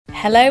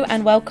Hello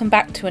and welcome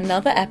back to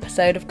another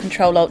episode of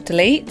Control Alt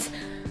Delete.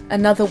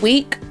 Another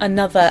week,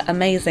 another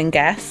amazing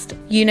guest.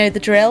 You know the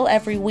drill.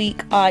 Every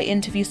week I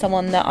interview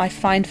someone that I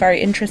find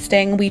very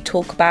interesting. We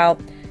talk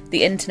about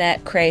the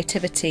internet,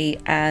 creativity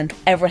and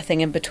everything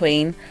in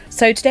between.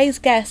 So today's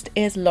guest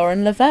is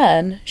Lauren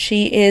Laverne.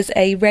 She is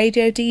a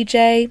radio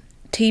DJ,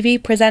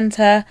 TV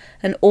presenter,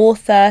 an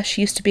author. She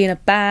used to be in a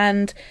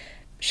band.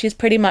 She's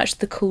pretty much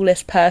the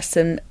coolest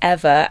person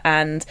ever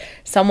and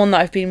someone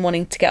that I've been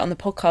wanting to get on the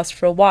podcast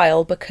for a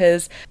while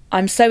because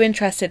I'm so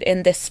interested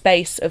in this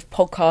space of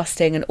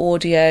podcasting and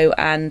audio,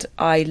 and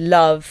I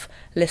love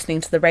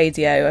listening to the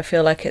radio. I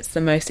feel like it's the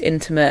most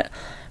intimate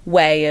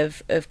way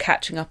of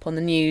catching up on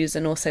the news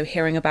and also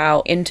hearing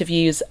about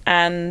interviews,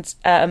 and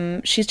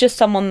she's just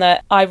someone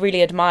that I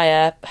really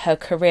admire. Her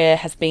career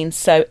has been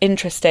so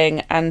interesting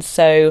and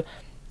so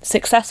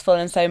successful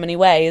in so many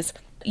ways.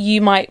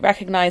 You might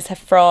recognise her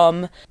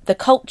from The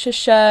Culture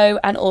Show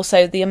and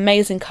also the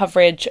amazing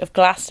coverage of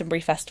Glastonbury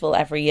Festival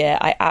every year.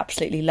 I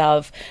absolutely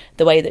love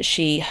the way that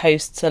she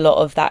hosts a lot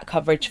of that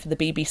coverage for the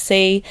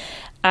BBC.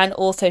 And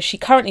also she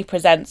currently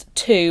presents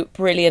two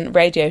brilliant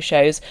radio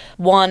shows.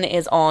 One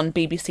is on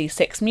BBC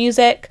Six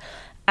Music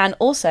and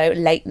also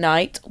Late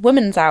Night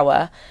Women's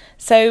Hour.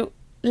 So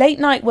Late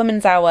Night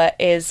Women's Hour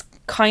is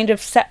kind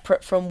of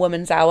separate from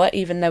Women's Hour,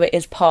 even though it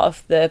is part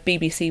of the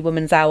BBC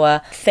Women's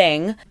Hour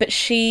thing. But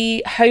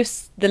she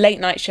hosts the late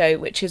night show,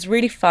 which is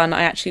really fun.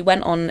 I actually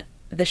went on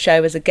the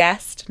show as a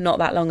guest not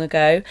that long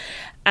ago.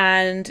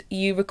 And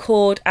you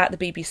record at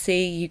the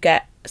BBC, you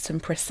get some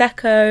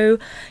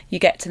Prosecco, you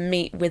get to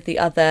meet with the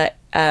other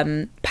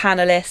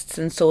panellists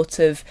and sort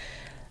of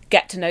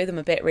get to know them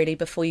a bit really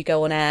before you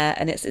go on air,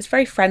 and it's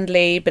very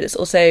friendly, but it's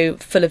also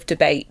full of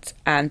debate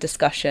and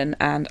discussion,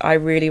 and I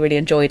really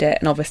enjoyed it.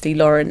 And obviously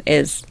Lauren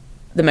is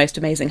the most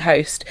amazing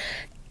host.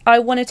 I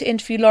wanted to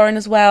interview Lauren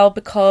as well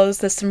because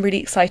there's some really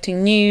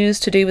exciting news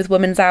to do with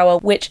Women's Hour,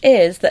 which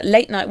is that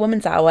Late Night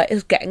Women's Hour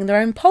is getting their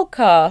own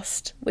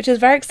podcast, which is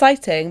very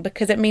exciting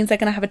because it means they're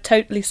going to have a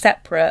totally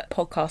separate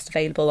podcast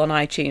available on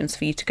iTunes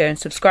for you to go and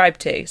subscribe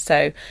to.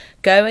 So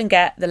go and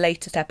get the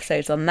latest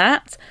episodes on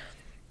that.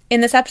 In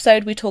this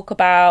episode, we talk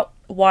about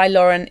why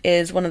Lauren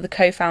is one of the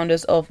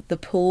co-founders of The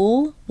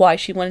Pool, why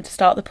she wanted to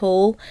start The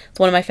Pool. It's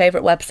one of my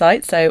favourite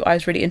websites, so I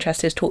was really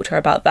interested to talk to her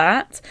about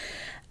that.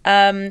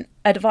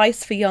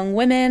 Advice for young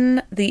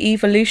women, the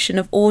evolution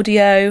of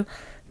audio,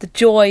 the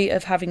joy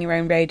of having your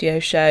own radio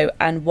show,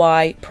 and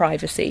why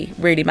privacy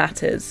really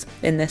matters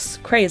in this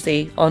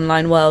crazy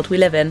online world we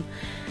live in.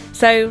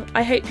 So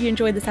I hope you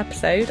enjoyed this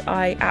episode.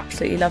 I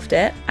absolutely loved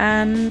it,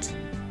 and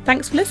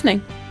thanks for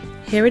listening.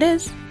 Here it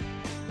is.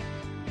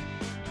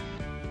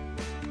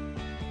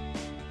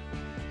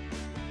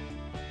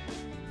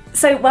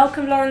 So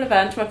welcome Lauren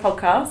Laverne to my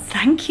podcast.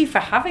 Thank you for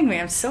having me.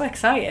 I'm so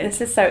excited.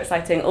 This is so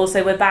exciting.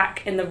 Also, we're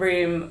back in the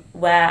room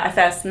where I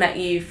first met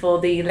you for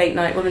the Late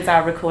Night Women's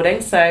Hour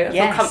recording, so I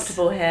feel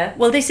comfortable here.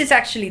 Well, this is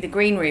actually the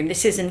green room.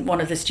 This isn't one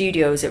of the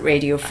studios at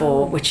Radio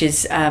 4, which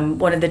is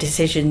one of the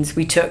decisions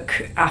we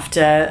took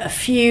after a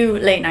few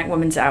Late Night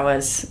Women's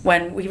Hours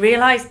when we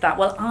realised that,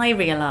 well, I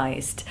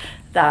realised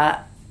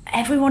that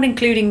everyone,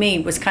 including me,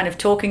 was kind of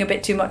talking a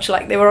bit too much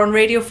like they were on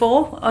Radio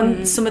 4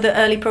 on some of the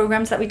early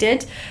programmes that we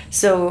did.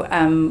 So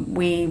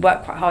we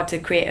worked quite hard to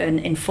create an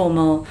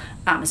informal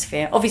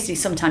atmosphere. Obviously,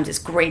 sometimes it's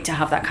great to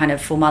have that kind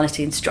of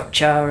formality and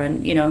structure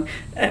and, you know,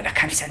 a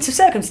kind of sense of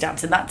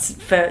circumstance. And that's,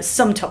 for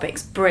some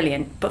topics,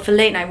 brilliant. But for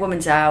Late Night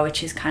Women's Hour,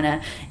 which is kind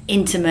of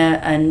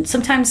intimate and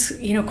sometimes,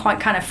 you know, quite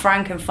kind of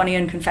frank and funny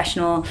and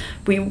confessional,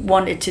 we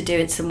wanted to do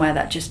it somewhere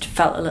that just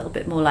felt a little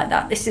bit more like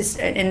that. This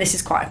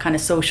is quite a kind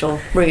of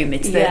social room.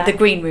 It's the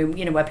green room,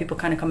 you know, where people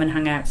kind of come and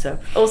hang out. So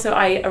also,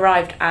 I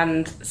arrived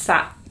and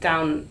sat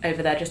down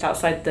over there just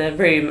outside the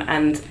room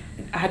and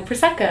I had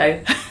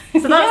Prosecco.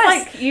 So that's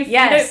like you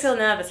don't feel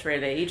nervous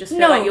really. You just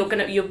feel like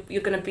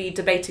you're gonna be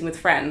debating with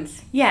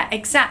friends. Yeah,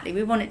 exactly.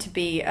 We want it to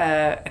be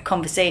a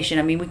conversation.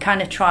 I mean, we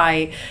kind of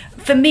try.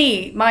 For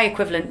me, my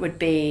equivalent would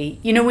be,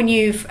 you know, when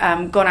you've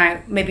gone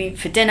out maybe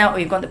for dinner or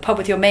you've gone to the pub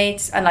with your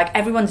mates and like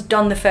everyone's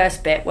done the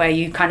first bit where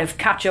you kind of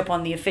catch up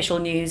on the official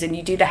news and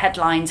you do the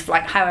headlines for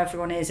like how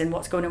everyone is and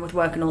what's going on with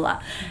work and all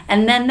that.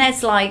 And then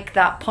there's like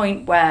that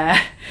point where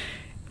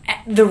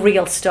the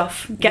real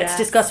stuff gets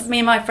discussed. Me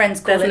and my friends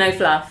call There's no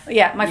fluff.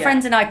 Yeah, my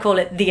friends and I call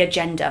it the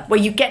agenda, where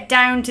you get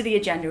down to the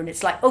agenda and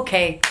it's like,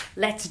 okay,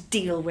 let's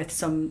deal with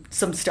some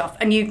stuff,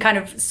 and you kind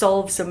of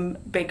solve some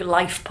big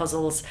life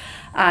puzzles.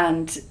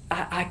 And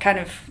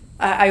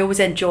I always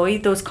enjoy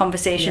those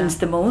conversations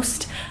the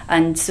most,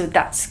 and so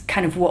that's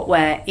kind of what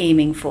we're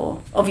aiming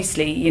for.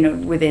 Obviously, you know,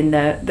 within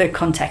the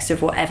context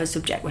of whatever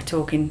subject we're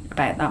talking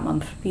about that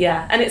month.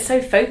 Yeah, and it's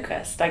so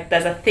focused. Like,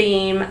 there's a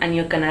theme, and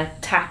you're gonna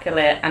tackle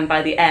it, and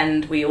by the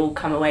end, we all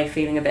come away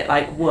feeling a bit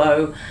like,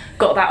 whoa,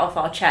 got that off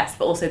our chest.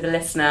 But also, the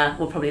listener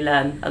will probably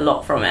learn a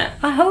lot from it.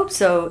 I hope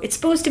so. It's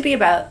supposed to be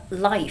about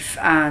life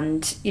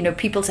and, you know,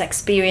 people's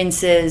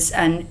experiences,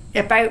 and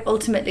about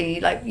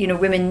ultimately, like, you know,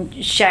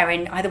 women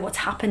sharing either what's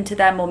happened to to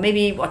them, or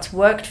maybe what's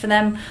worked for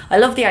them. I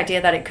love the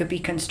idea that it could be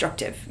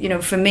constructive. You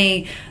know, for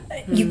me,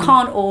 you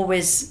can't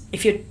always,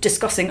 if you're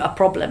discussing a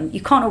problem,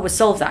 you can't always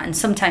solve that. And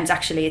sometimes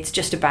actually it's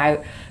just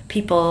about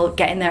people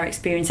getting their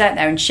experience out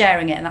there and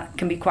sharing it, and that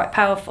can be quite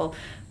powerful.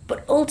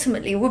 But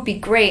ultimately, it would be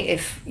great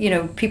if, you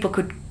know, people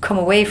could come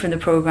away from the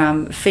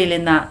programme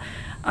feeling that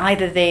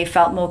either they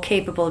felt more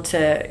capable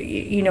to,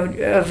 you know,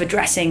 of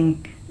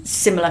addressing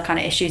similar kind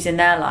of issues in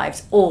their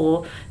lives,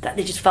 or that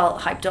they just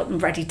felt hyped up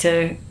and ready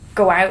to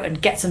go out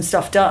and get some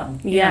stuff done.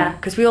 Yeah.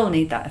 Because we all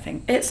need that, I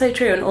think. It's so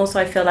true. And also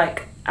I feel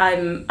like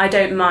I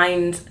don't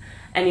mind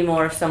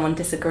anymore if someone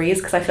disagrees,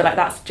 because I feel like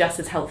that's just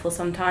as helpful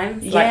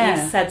sometimes. Like,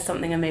 you've said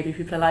something and maybe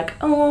people are like,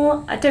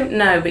 oh, I don't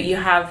know, but you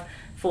have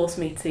forced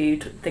me to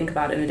think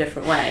about it in a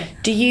different way.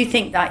 Do you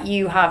think that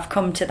you have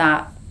come to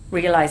that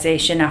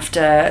realisation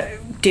after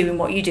doing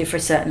what you do for a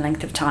certain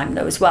length of time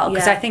though as well?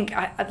 Because I think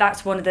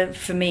that's one of the,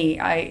 for me,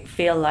 I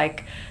feel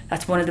like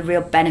that's one of the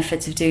real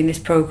benefits of doing this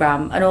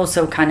programme, and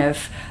also kind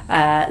of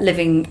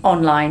living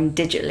online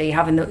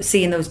digitally,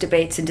 seeing those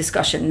debates and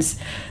discussions.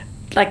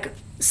 Like,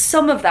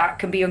 some of that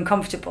can be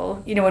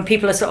uncomfortable, you know, when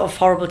people are sort of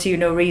horrible to you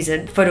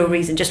for no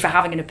reason, just for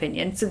having an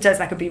opinion. Sometimes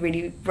that can be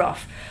really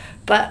rough.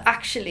 But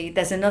actually,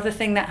 there's another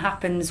thing that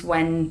happens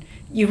when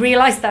you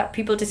realise that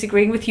people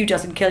disagreeing with you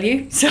doesn't kill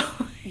you. So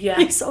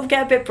you sort of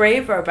get a bit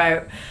braver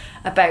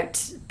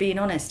about being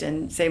honest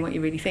and saying what you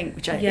really think,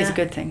 which is a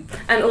good thing.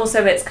 And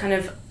also it's kind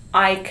of,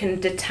 I can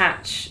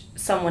detach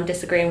someone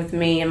disagreeing with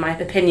me and my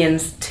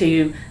opinions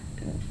to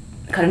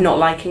kind of not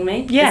liking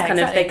me. Yeah, it's kind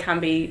exactly. of, they can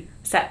be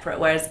separate,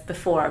 whereas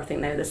before I would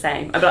think they were the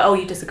same. I'd be like, oh,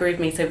 you disagree with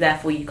me, so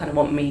therefore you kind of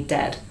want me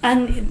dead.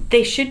 And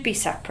they should be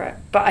separate,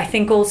 but I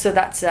think also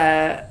that's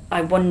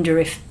I wonder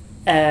if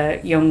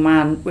a young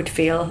man would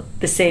feel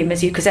the same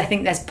as you, because I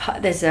think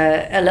there's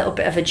a little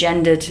bit of a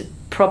gendered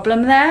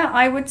problem there,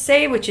 I would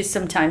say, which is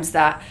sometimes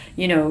that,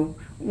 you know,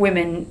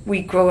 women,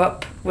 we grow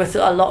up with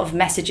a lot of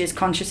messages,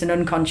 conscious and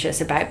unconscious,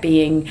 about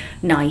being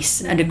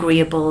nice and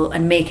agreeable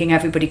and making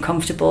everybody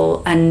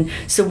comfortable. And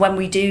so when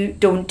we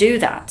don't do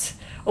that,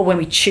 or when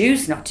we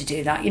choose not to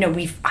do that, you know,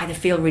 we either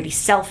feel really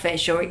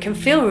selfish, or it can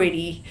feel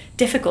really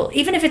difficult.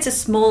 Even if it's a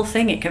small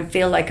thing, it can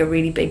feel like a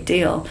really big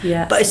deal.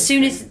 Yeah, but as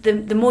soon as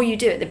the more you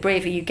do it, the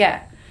braver you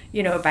get,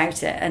 you know,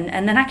 about it. And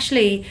then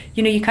actually,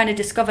 you know, you kind of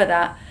discover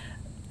that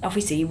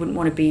obviously you wouldn't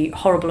want to be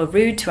horrible or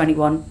rude to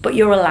anyone, but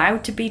you're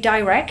allowed to be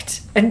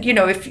direct. And, you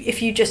know,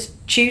 if you just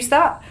choose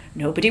that,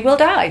 nobody will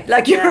die.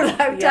 Like, you're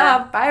allowed to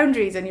have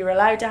boundaries, and you're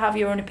allowed to have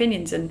your own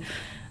opinions. And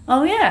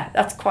oh yeah,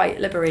 that's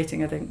quite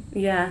liberating, I think.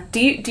 Yeah.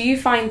 Do you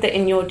find that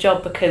in your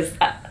job, because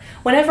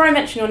whenever I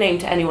mention your name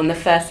to anyone, the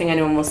first thing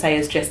anyone will say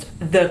is just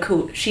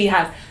she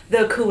has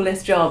the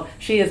coolest job,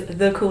 she is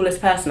the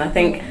coolest person. I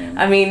think,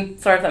 I mean,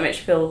 sorry if that makes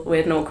you feel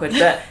weird and awkward,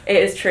 but it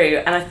is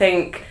true. And I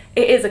think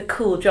it is a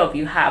cool job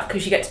you have,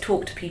 because you get to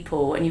talk to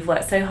people, and you've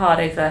worked so hard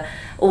over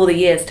all the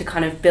years to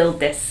kind of build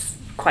this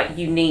quite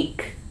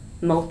unique,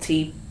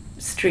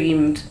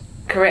 multi-streamed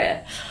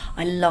career.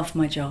 I love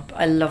my job.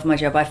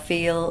 I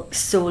feel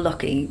so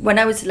lucky. When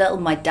I was little,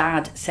 my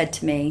dad said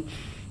to me,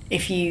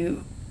 if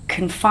you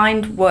can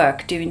find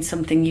work doing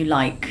something you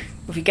like,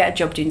 if you get a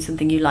job doing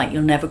something you like,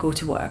 you'll never go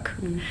to work.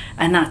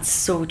 And that's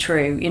so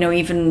true. You know,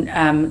 even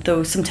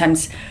though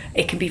sometimes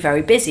it can be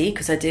very busy,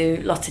 because I do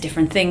lots of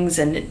different things,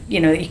 and, you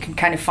know, you can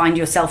kind of find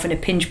yourself in a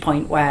pinch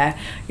point where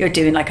you're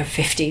doing like a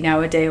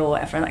 15-hour day or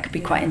whatever, and that can be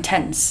quite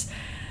intense.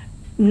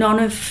 None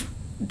of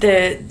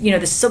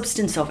the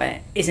substance of it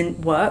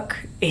isn't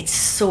work. It's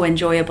so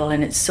enjoyable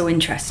and it's so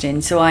interesting.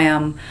 So I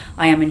am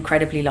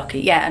incredibly lucky.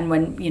 Yeah. And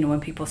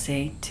when people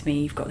say to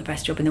me, you've got the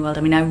best job in the world,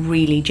 I mean, I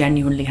really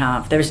genuinely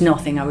have. There is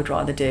nothing I would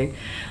rather do.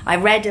 I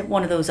read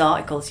one of those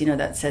articles, you know,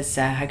 that says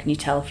how can you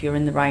tell if you're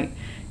in the right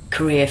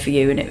career for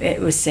you, and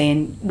it was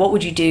saying, what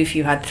would you do if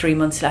you had 3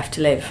 months left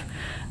to live?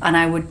 And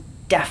I would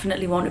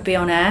definitely want to be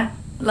on air,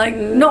 like,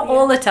 not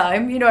all the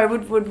time, you know. I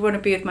would want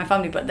to be with my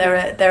family, but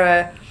there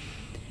are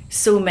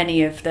so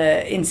many of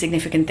the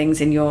insignificant things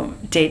in your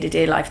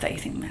day-to-day life that you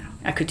think, no,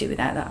 I could do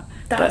without that.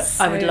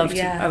 I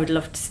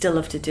would still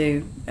love to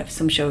do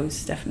some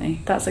shows,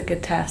 definitely. That's a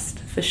good test,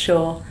 for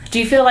sure. Do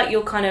you feel like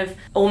you're kind of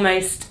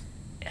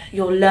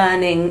you're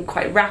learning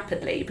quite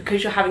rapidly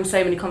because you're having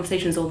so many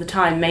conversations all the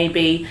time?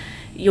 Maybe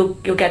you're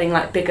getting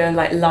like bigger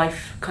like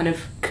life kind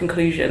of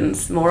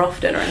conclusions more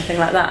often, or anything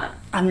like that?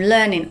 I'm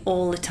learning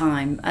all the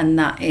time, and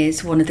that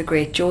is one of the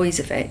great joys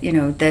of it. You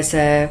know, there's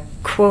a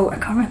quote, I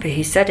can't remember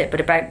who said it,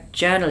 but about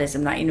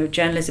journalism, that, you know,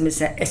 journalism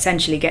is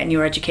essentially getting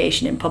your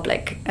education in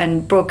public,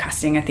 and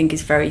broadcasting, I think,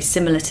 is very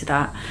similar to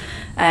that.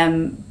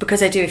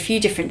 Because I do a few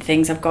different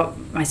things. I've got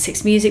my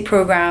 6 music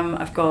programme,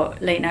 I've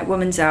got Late Night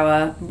Women's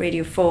Hour,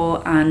 Radio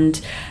 4,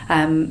 and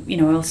I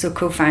also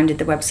co-founded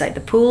the website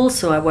The Pool,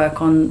 so I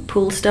work on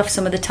pool stuff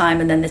some of the time,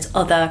 and then there's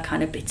other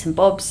kind of bits and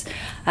bobs,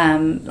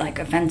 like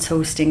events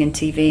hosting and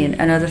TV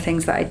and other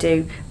things that I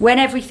do. When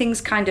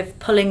everything's kind of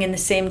pulling in the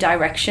same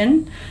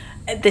direction,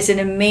 there's an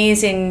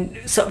amazing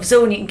sort of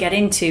zone you can get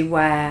into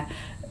where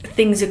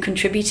things are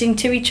contributing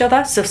to each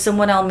other. So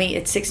someone I'll meet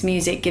at Six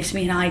Music gives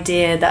me an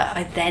idea that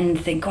I then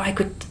think, I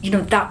could,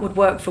 that would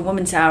work for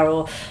Woman's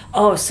Hour,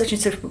 or such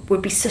and such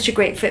would be such a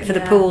great fit for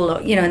the pool, or,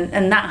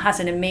 and that has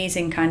an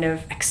amazing kind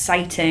of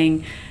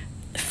exciting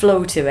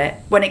flow to it.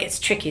 When it gets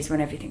tricky is when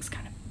everything's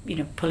kind of,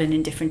 pulling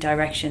in different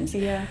directions.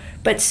 Yeah.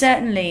 But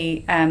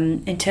certainly,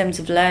 in terms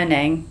of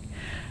learning,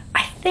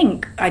 I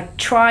think I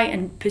try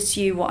and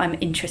pursue what I'm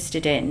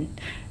interested in.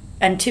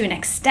 And to an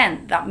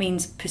extent, that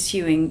means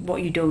pursuing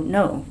what you don't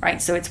know,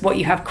 right? So it's what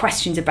you have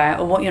questions about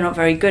or what you're not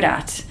very good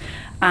at.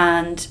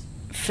 And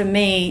for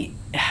me,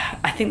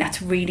 I think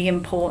that's really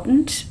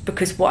important,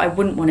 because what I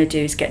wouldn't want to do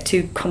is get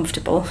too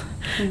comfortable.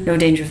 No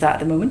danger of that at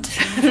the moment.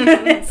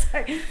 It's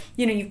like,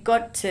 you've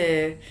got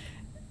to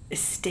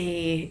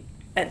stay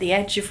at the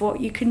edge of what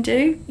you can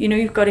do.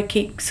 You've got to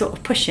keep sort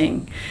of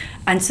pushing.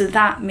 And so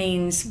that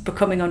means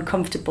becoming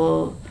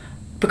comfortable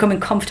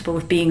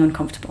with being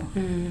uncomfortable.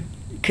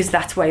 Because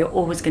that's where you're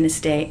always going to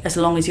stay, as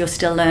long as you're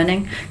still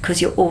learning,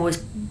 because you're always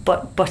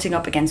butting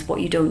up against what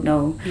you don't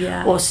know,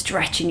 or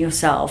stretching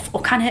yourself,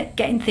 or kind of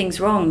getting things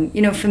wrong.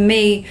 For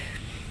me,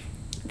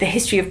 the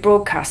history of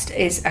broadcast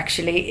is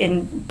actually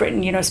in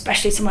Britain,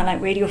 especially somewhere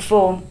like Radio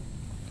 4,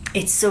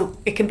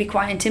 it can be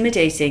quite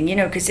intimidating,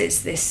 because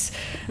it's this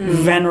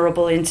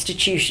venerable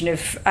institution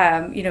of,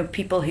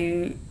 people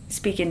who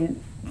speak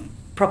in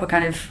proper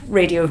kind of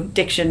radio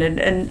diction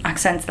and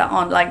accents that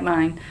aren't like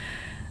mine.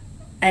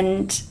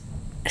 And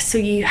so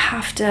you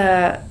have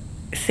to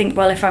think,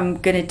 well, if I'm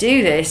going to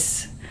do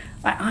this,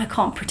 I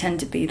can't pretend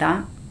to be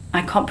that.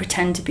 I can't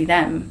pretend to be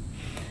them.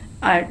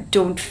 I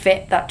don't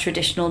fit that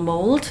traditional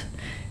mould.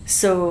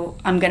 So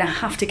I'm going to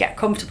have to get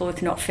comfortable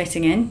with not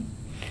fitting in.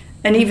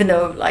 And even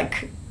though,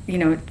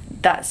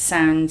 that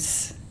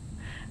sounds...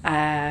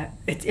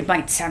 it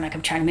might sound like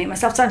I'm trying to make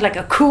myself sound like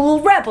a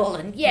cool rebel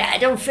and I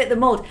don't fit the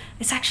mould.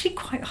 It's actually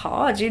quite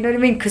hard, you know what I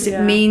mean? Because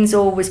it means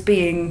always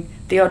being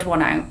the odd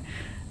one out.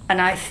 And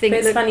I think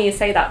it's funny you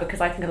say that,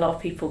 because I think a lot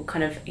of people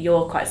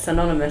you're quite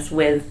synonymous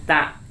with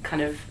that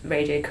kind of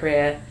radio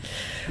career,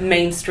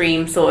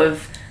 mainstream sort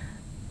of.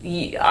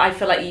 I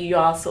feel like you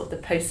are sort of the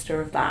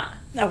poster of that.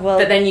 Oh, well,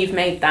 but then you've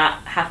made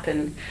that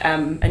happen,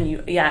 and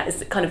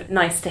it's kind of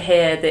nice to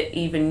hear that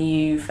even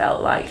you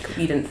felt like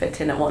you didn't fit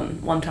in at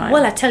one time.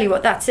 Well, I tell you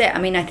what, that's it. I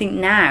mean, I think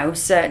now,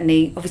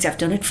 certainly, obviously I've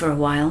done it for a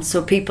while,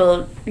 so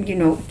people,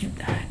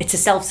 it's a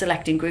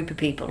self-selecting group of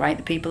people, right?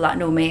 The people that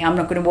know me, I'm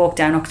not going to walk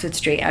down Oxford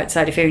Street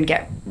outside of here and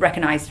get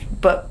recognised,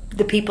 but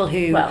the people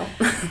who... Well...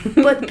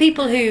 but the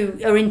people who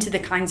are into the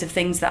kinds of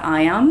things that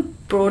I am,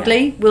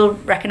 broadly, will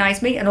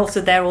recognise me, and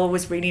also they're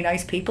always really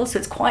nice people, so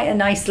it's quite a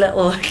nice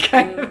little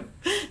kind of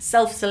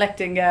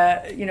self-selecting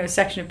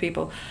section of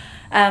people,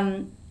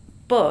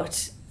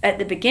 but at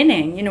the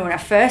beginning, when I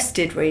first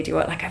did radio,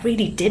 I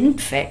really didn't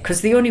fit, because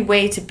the only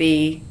way to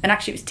be, and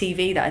actually it was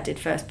TV that I did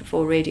first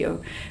before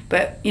radio,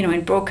 but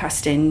in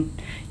broadcasting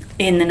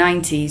in the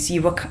 90s,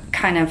 you were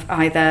kind of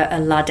either a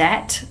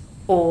ladette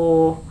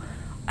or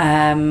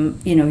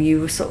you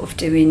were sort of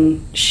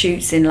doing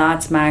shoots in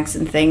lads mags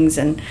and things,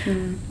 and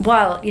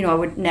while I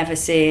would never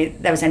say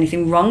there was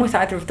anything wrong with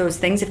either of those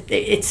things,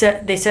 they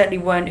certainly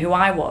weren't who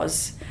I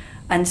was.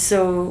 And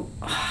so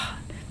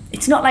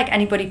it's not like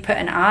anybody put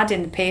an ad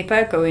in the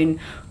paper going,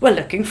 we're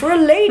looking for a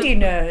lady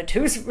nerd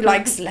who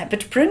likes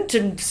leopard print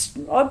and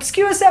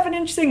obscure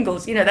 7-inch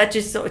singles. That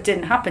just sort of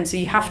didn't happen. So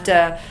you have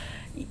to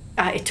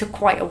it took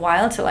quite a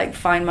while to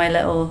find my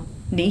little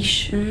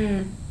niche.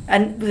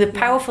 And the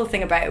powerful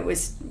thing about it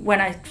was when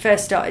I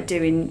first started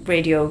doing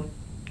radio,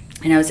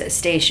 and I was at a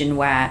station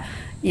where,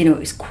 it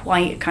was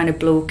quite kind of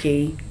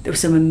blokey. There were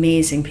some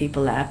amazing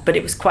people there, but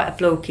it was quite a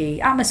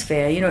blokey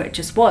atmosphere, it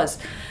just was.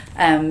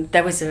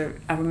 There was I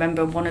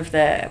remember one of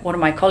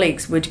my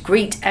colleagues would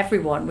greet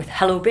everyone with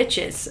 "hello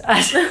bitches"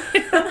 as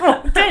I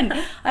walked in,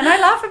 and I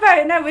laugh about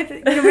it now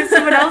with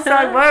someone else that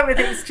I work with.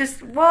 It was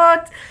just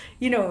what,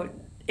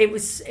 it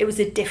was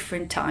a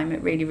different time.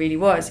 It really, really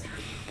was.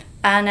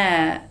 And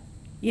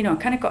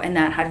kind of got in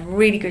there and had a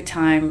really good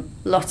time,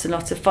 lots and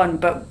lots of fun.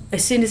 But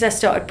as soon as I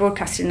started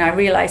broadcasting, I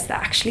realised that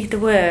actually there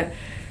were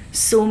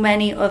so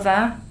many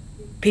other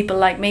people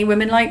like me,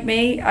 women like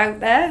me out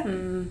there.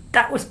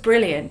 That was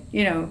brilliant.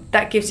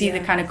 That gives you the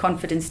kind of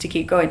confidence to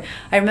keep going.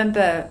 I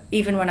remember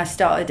even when I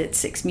started at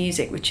Six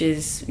Music, which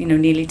is,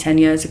 nearly 10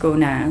 years ago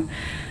now,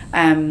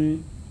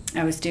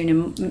 I was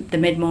doing the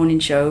mid-morning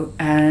show,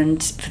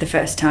 and for the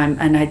first time,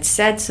 and I'd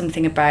said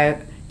something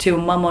to a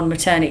mum on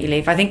maternity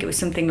leave. I think it was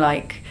something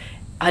like,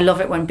 I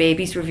love it when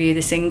babies review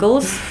the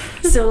singles.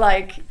 So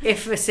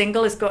if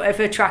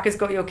a track has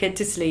got your kid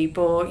to sleep,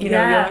 or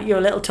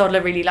your little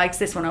toddler really likes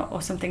this one,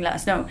 or something, let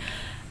us know.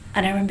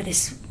 And I remember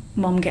this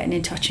mum getting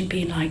in touch and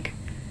being like,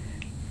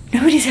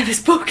 nobody's ever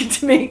spoken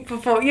to me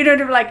before.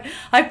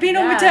 I've been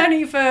on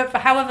maternity for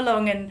however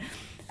long, and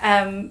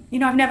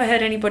I've never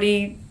heard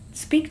anybody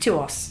speak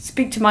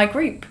to my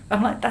group.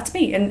 I'm like, that's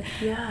me. And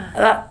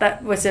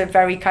that was a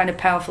very kind of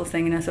powerful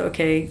thing. And I thought,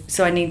 okay,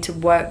 so I need to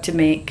work to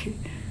make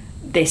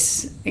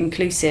this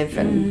inclusive,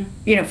 and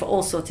for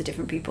all sorts of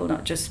different people,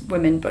 not just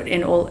women, but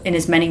in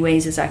as many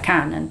ways as I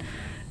can. And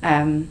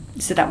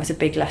So that was a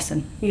big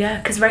lesson. Yeah,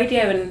 because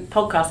radio and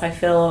podcasts, I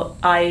feel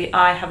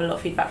I have a lot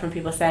of feedback from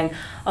people saying,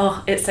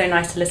 oh, it's so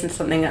nice to listen to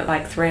something at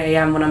like 3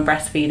 a.m. when I'm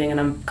breastfeeding and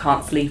I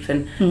can't sleep.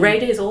 And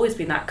radio has always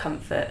been that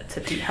comfort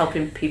to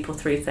helping people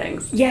through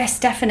things. Yes,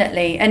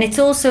 definitely. And it's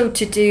also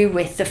to do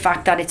with the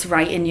fact that it's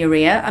right in your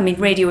ear. I mean,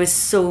 radio is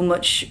so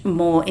much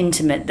more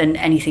intimate than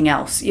anything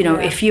else. You know,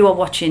 if you are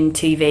watching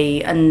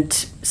TV and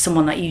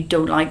someone that you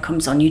don't like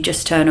comes on, you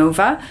just turn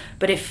over.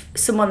 But if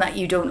someone that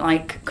you don't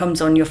like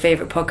comes on your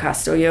favourite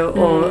podcast or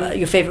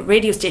your favourite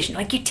radio station,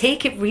 like, you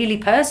take it really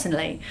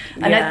personally.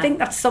 And I think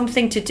that's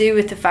something to do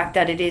with the fact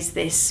that it is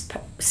this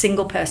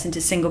single person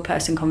to single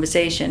person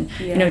conversation.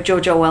 You know,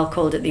 George Orwell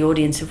called it the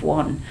audience of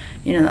one.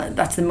 You know,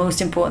 that's the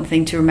most important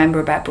thing to remember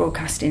about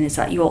broadcasting, is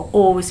that you are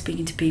always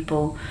speaking to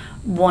people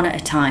one at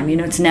a time. You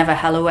know, it's never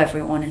hello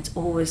everyone, it's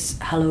always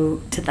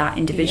hello to that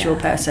individual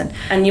person.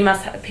 And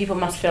people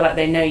must feel like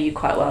they know you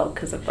quite well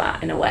because of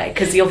that, in a way,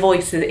 because your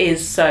voice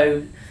is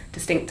so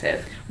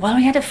distinctive. Well,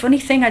 we had a funny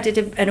thing. I did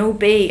an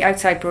OB,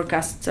 outside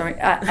broadcast,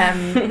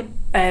 at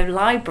a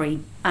library,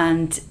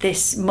 and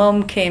this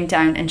mum came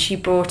down and she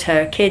brought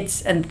her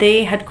kids, and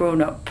they had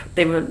grown up.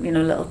 They were, you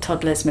know, little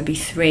toddlers, maybe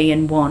 3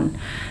 and 1,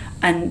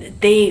 and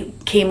they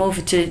came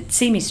over to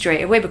see me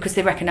straight away because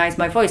they recognised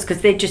my voice,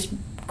 because they'd just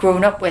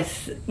grown up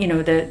with, you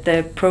know,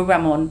 the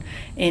programme on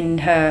in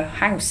her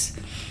house.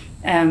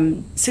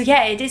 So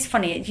yeah, it is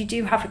funny. You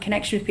do have a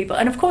connection with people,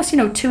 and of course, you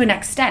know, to an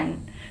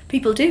extent,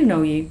 people do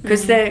know you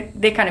because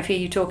they kind of hear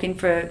you talking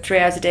for 3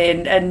 hours a day,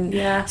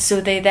 and so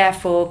they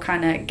therefore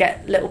kind of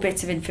get little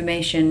bits of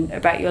information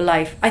about your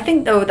life. I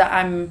think though that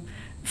I'm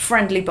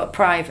friendly but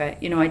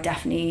private. You know, I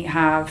definitely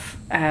have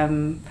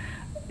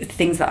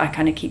things that I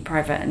kind of keep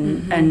private,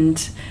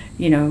 and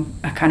you know,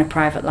 a kind of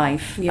private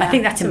life. I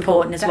think that's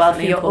important as well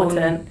for your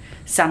own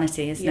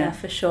sanity, isn't it? Yeah,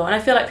 for sure. And I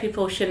feel like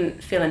people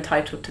shouldn't feel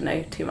entitled to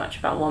know too much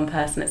about one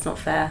person. It's not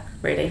fair,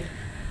 really.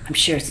 I'm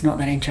sure it's not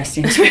that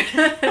interesting.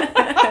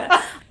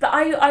 But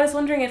I was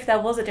wondering if there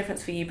was a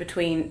difference for you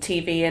between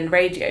TV and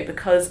radio,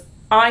 because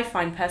I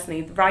find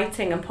personally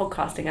writing and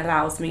podcasting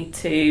allows me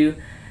to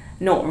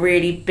not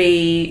really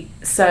be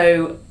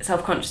so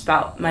self-conscious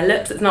about my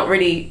looks. It's not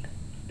really,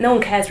 no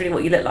one cares really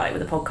what you look like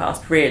with a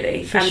podcast,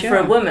 really. For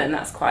a woman,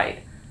 that's quite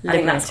liberating. I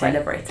think that's quite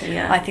liberating.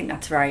 Yeah, I think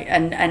that's right.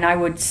 And I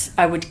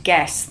would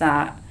guess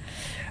that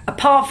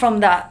apart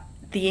from that,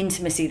 the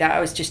intimacy that I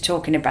was just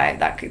talking about,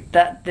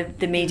 that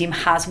the medium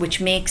has,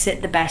 which makes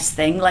it the best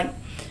thing. Like,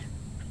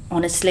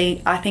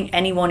 honestly, I think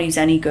anyone who's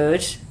any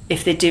good,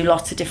 if they do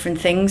lots of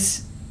different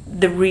things,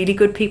 the really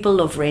good people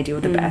love radio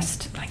the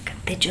best. Like,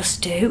 they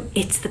just do.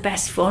 It's the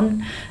best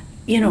fun.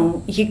 You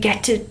know, you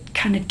get to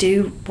kind of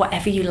do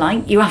whatever you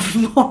like. You have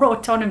more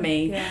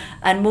autonomy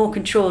and more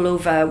control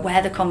over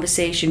where the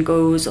conversation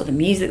goes, or the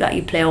music that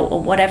you play, or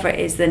whatever it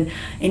is, than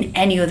in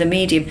any other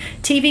medium.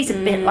 TV's a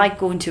bit like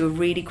going to a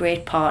really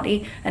great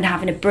party and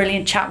having a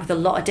brilliant chat with a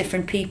lot of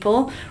different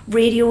people.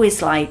 Radio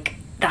is like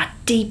that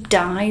deep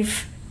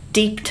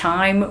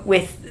time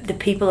with the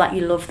people that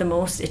you love the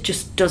most. It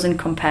just doesn't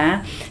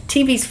compare.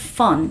 TV's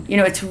fun, you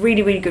know, it's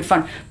really, really good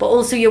fun, but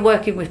also you're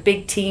working with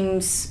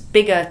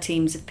bigger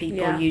teams of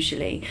people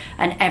usually,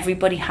 and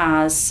everybody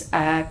has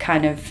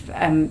kind of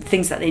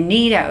things that they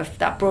need out of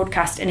that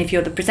broadcast. And if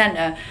you're the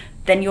presenter,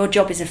 then your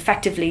job is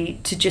effectively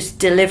to just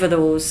deliver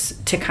those,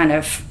 to kind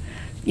of,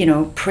 you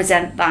know,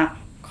 present that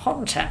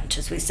content,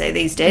 as we say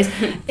these days,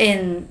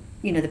 in,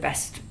 you know, the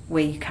best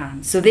way you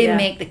can. So they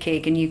make the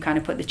cake and you kind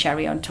of put the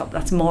cherry on top.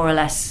 That's more or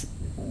less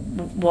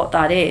what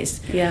that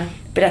is.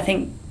 But I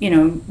think, you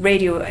know,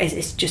 radio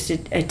is just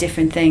a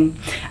different thing.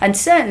 And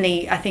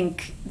certainly I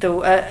think,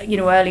 though, you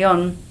know, early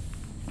on,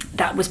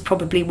 that was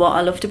probably what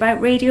I loved about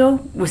radio,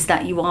 was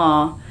that you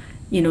are,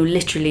 you know,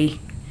 literally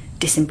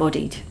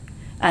disembodied,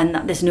 and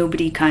that there's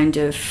nobody kind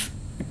of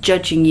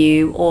judging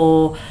you,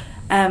 or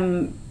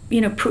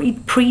you know,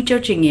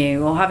 prejudging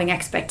you, or having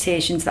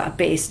expectations that are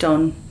based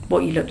on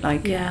what you look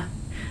like.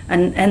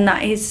 And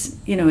that is,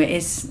 you know, it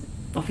is,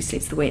 obviously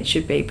it's the way it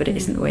should be, but it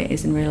isn't the way it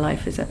is in real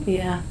life, is it?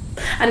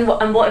 And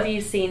what have you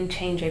seen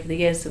change over the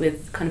years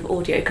with kind of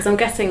audio? Because I'm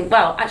guessing,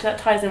 well, actually that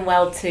ties in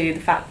well to the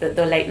fact that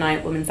the Late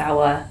Night Women's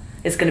Hour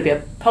is going to be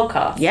a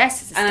podcast.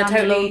 Yes, it's a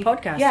standalone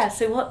podcast. Yeah,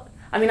 so what,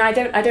 I mean, I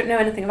don't know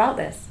anything about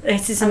this.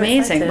 It is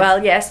amazing.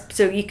 Well, yes,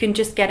 so you can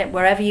just get it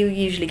wherever you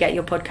usually get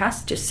your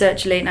podcast. Just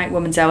search Late Night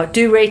Women's Hour.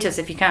 Do rate us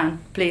if you can.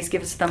 Please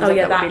give us a thumbs up.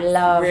 That would be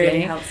lovely.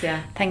 Really helps,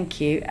 Thank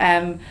you.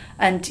 And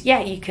yeah,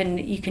 you can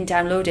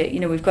download it. You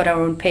know, we've got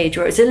our own page,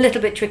 where it's a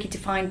little bit tricky to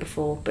find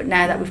before, but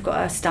now that we've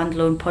got a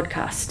standalone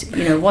podcast,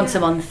 you know, once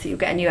a month you'll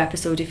get a new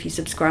episode if you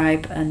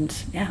subscribe, and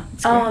it's great.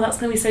 Oh, that's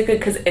going to be so good,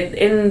 because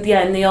in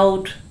the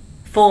old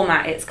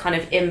format, it's kind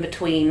of in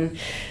between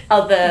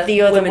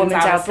the other Women's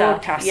Hour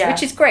broadcasts,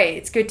 which is great.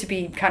 It's good to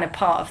be kind of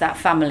part of that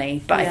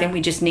family, but I think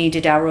we just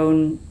needed our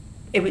own.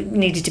 It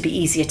needed to be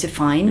easier to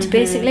find,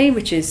 basically,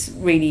 which is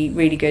really,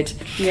 really good.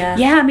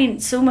 I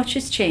mean, so much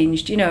has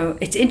changed. You know,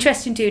 it's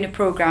interesting doing a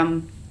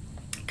programme,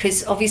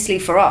 because obviously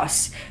for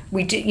us,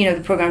 we do, you know,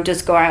 the programme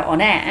does go out on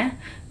air,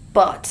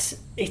 but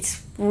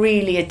it's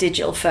really a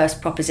digital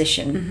first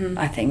proposition,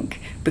 I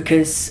think,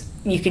 because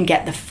you can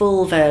get the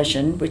full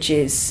version, which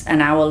is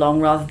an hour long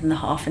rather than the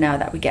half an hour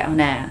that we get on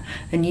air.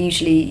 And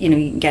usually, you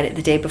can get it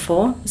the day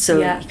before. So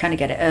you kind of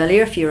get it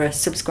earlier if you're a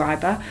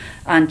subscriber,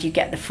 and you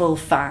get the full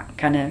fat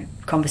kind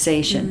of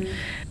conversation.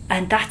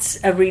 And that's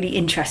a really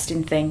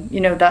interesting thing,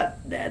 that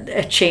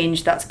a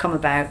change that's come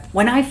about.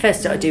 When I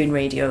first started doing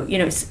radio,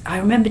 I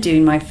remember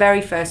doing my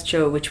very first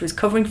show, which was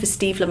covering for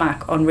Steve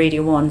Lamacq on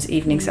Radio 1's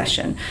evening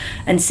session,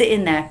 and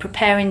sitting there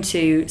preparing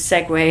to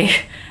segue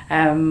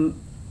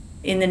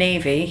in the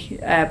Navy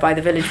by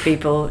the village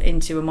people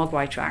into a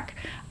Mogwai track,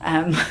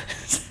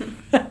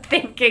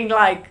 thinking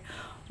like,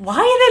 why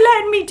are they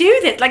letting me do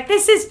this? Like,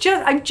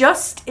 I'm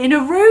just in a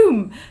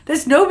room.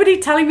 There's nobody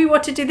telling me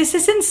what to do. This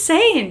is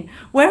insane.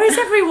 Where is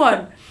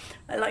everyone?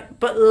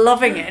 But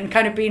loving it and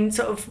kind of being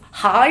sort of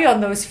high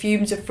on those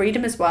fumes of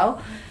freedom as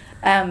well.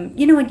 And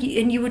you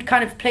would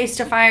kind of play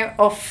stuff out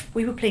off.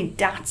 We were playing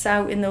DATs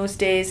out in those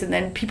days, and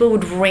then people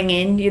would ring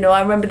in. I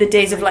remember the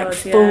days of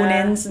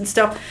phone-ins and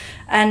stuff.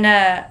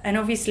 And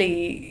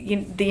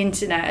obviously, the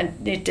internet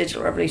and the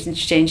digital revolution's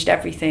changed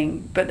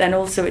everything. But then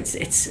also,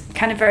 it's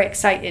kind of very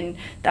exciting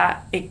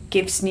that it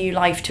gives new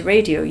life to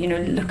radio.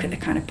 Look at the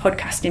kind of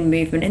podcasting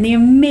movement and the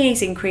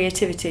amazing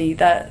creativity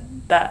that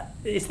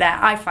is there.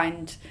 I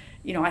find,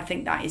 I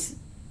think that is,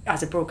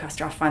 as a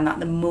broadcaster, I find that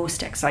the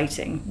most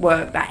exciting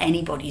work that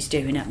anybody's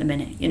doing at the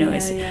minute.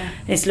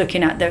 It's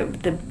looking at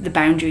the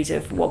boundaries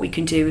of what we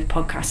can do with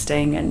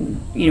podcasting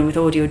and with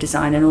audio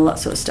design and all that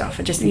sort of stuff.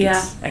 I just think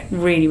it's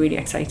really, really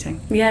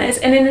exciting. Yeah, it's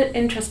an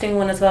interesting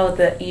one as well,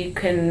 that you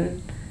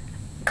can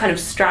kind of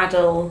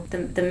straddle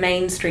the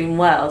mainstream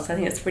world. So I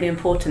think it's really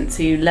important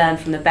to learn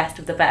from the best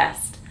of the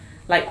best.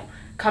 Like,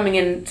 coming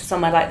into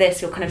somewhere like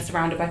this, you're kind of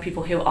surrounded by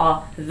people who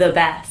are the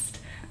best.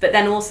 But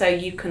then also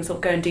you can sort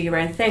of go and do your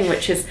own thing,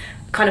 which is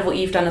kind of what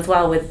you've done as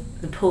well with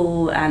the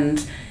pool,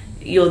 and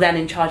you're then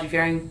in charge of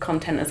your own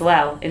content as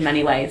well in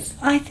many ways.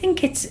 I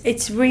think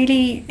it's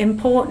really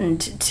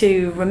important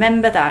to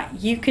remember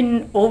that you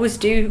can always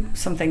do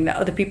something that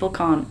other people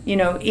can't.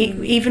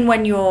 Even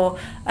when you're,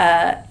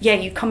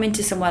 you come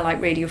into somewhere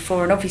like Radio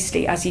 4, and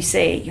obviously, as you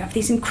say, you have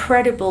these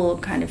incredible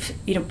kind of,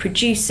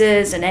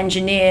 producers and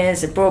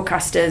engineers and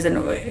broadcasters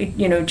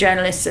and,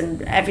 journalists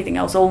and everything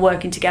else all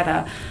working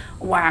together.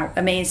 Wow,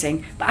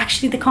 amazing. But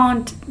actually they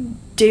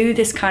can't do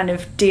this kind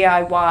of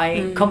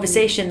DIY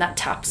conversation that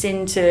taps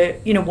into,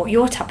 what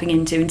you're tapping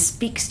into and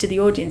speaks to the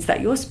audience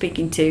that you're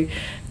speaking to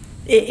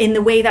in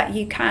the way that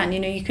you can.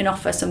 You can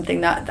offer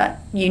something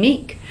that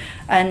unique,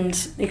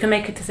 and you can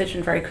make a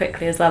decision very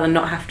quickly as well and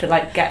not have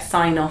to get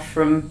sign off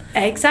from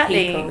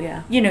people.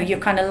 You're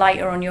kind of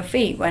lighter on your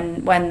feet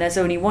when there's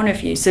only one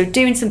of you. So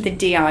doing something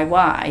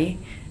DIY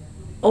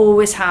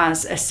always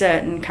has a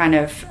certain kind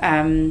of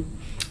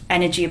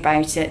energy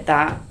about it,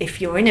 that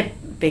if you're in a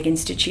big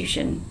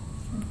institution,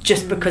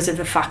 just because of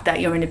the fact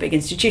that you're in a big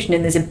institution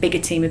and there's a bigger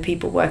team of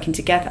people working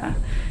together,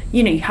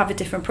 you have a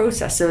different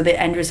process, so the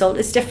end result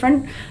is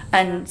different,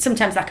 and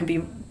sometimes that can be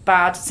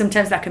bad,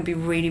 sometimes that can be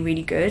really,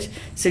 really good.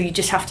 So you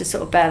just have to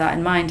sort of bear that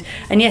in mind.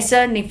 And yes,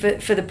 certainly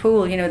for the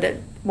pool, that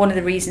one of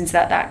the reasons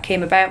that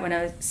came about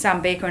when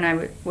Sam Baker and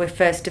I were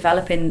first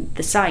developing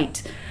the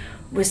site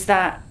was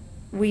that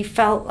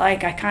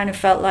I kind of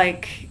felt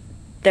like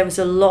there was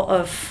a lot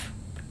of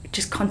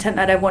just content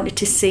that I wanted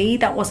to see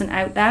that wasn't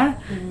out there.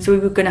 So we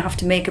were going to have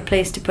to make a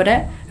place to put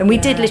it. And we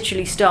did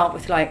literally start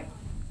with I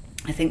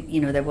think,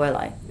 there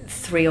were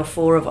 3 or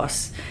 4 of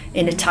us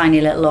in a tiny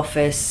little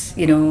office.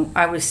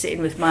 I was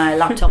sitting with my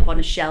laptop on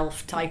a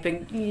shelf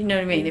typing, you know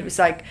what I mean? It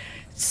was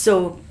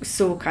so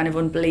kind of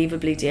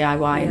unbelievably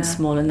DIY and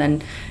small. And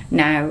then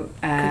now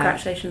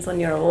congratulations on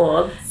your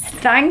awards.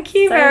 Thank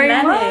you very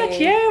much.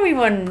 Yeah, we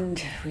won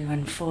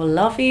 4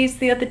 Lovies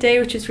the other day,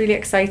 which was really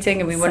exciting,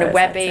 and we won a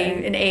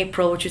Webby in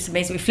April, which was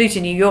amazing. We flew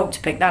to New York to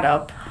pick that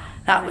up.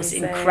 That was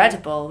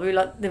incredible.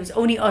 There was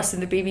only us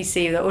and the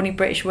BBC, the only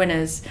British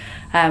winners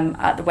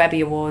at the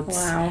Webby Awards.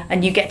 Wow.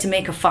 And you get to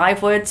make a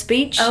 5-word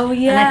speech. Oh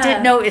yeah. And I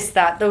did notice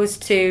that those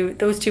two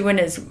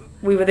winners,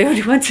 we were the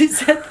only ones who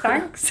said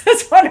thanks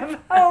as one of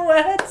our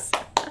words.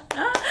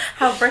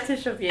 How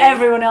British of you.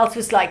 Everyone else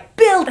was like,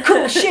 build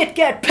cool shit,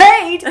 get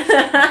paid.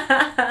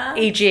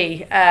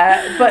 E.g.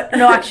 But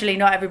no, actually,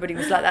 not everybody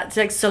was like that.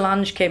 So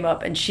Solange came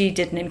up and she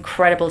did an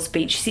incredible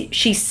speech.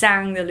 She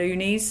sang the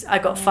Loonies. I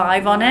got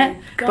 5 on it,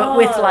 but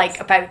with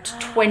about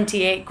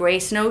 28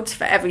 grace notes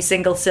for every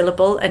single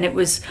syllable. And it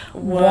was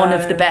one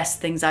of the best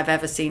things I've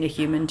ever seen a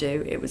human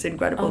do. It was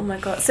incredible. Oh my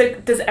God. So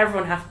does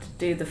everyone have to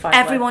do the 5-word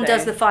Everyone thing?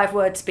 does the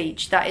 5-word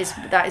speech. That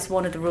is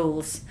one of the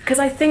rules. Because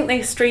I think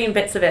they stream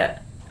bits of it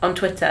on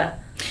Twitter.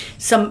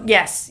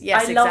 Yes,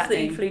 I love that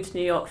you flew to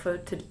New York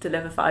to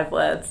deliver 5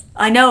 words.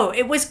 I know,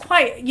 it was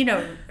quite,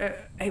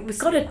 it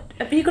was.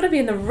 You got to be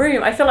in the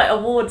room. I feel like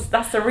awards,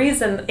 that's the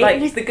reason,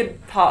 the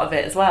good part of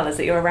it as well, is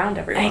that you're around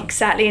everyone.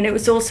 Exactly, and it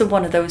was also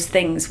one of those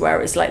things where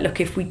it was look,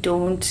 if we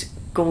don't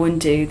go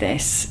and do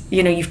this.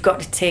 You know, you've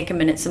got to take a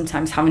minute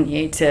sometimes, haven't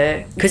you,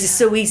 to, because it's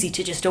so easy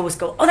to just always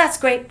go, oh, that's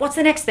great, what's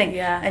the next thing?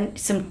 Yeah.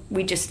 And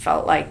we just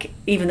felt like,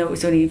 even though it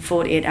was only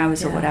 48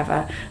 hours or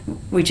whatever,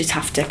 we just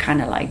have to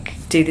kind of like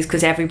do this,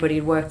 because everybody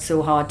had worked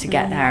so hard to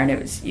get there, and it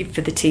was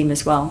for the team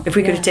as well. If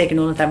we could have taken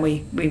all of them,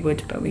 we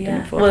would, but we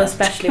couldn't afford Well, that.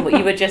 especially what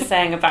you were just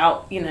saying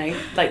about, you know,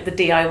 like the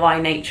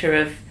DIY nature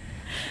of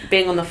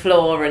being on the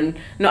floor and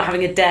not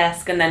having a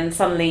desk, and then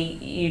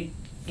suddenly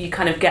you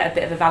kind of get a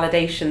bit of a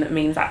validation that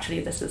means actually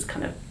this is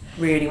kind of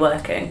really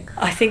working.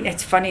 I think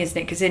it's funny, isn't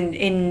it? Because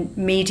in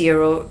media,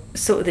 or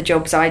sort of the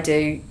jobs I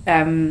do,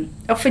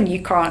 often you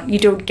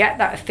don't get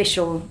that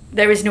official,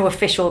 there is no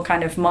official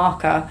kind of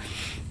marker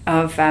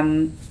of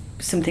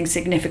something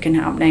significant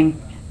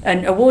happening.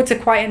 And awards are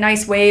quite a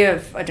nice way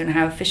of, I don't know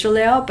how official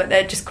they are, but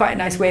they're just quite a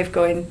nice way of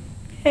going,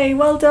 hey,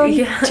 well done,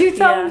 2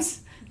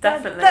 thumbs.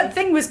 Definitely. That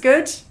thing was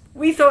good.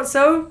 We thought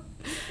so.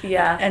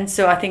 Yeah. And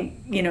so I think,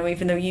 you know,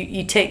 even though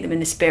you take them in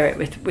the spirit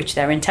with which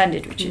they're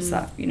intended, which is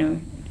that, you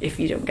know, if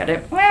you don't get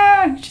it,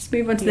 well, just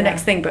move on to the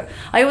next thing. But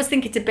I always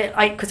think it's a bit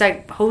like, because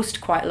I host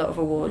quite a lot of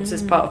awards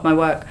as part of my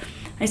work,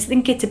 I just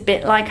think it's a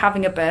bit like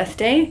having a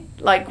birthday.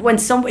 Like when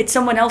it's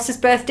someone else's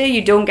birthday,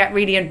 you don't get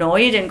really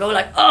annoyed and go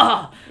like,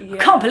 oh, I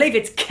can't believe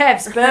it's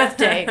Kev's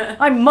birthday.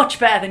 I'm much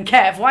better than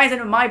Kev. Why isn't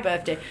it my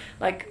birthday?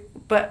 Like,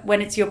 but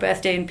when it's your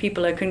birthday and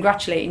people are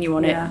congratulating you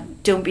on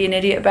it, don't be an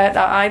idiot about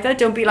that either.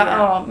 Don't be like,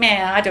 oh,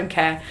 man, I don't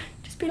care.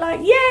 Just be like,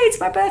 yay, it's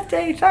my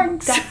birthday,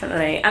 thanks.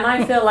 Definitely. And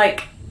I feel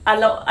like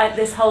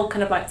this whole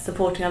kind of like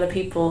supporting other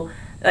people,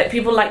 like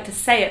people like to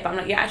say it, but I'm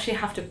like, you actually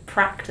have to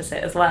practice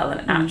it as well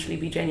and actually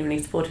be genuinely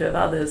supportive of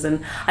others.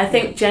 And I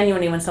think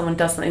genuinely when someone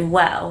does something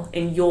well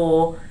in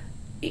your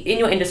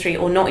industry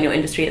or not in your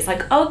industry, it's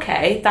like,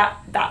 okay,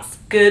 that's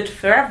good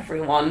for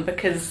everyone,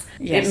 because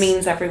it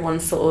means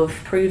everyone's sort of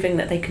proving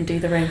that they can do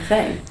their own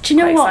thing. Do you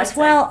know Quite what, exciting. as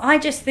well, I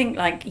just think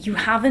like you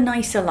have a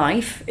nicer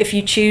life if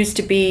you choose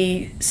to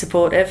be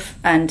supportive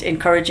and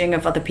encouraging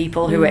of other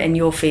people who are in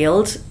your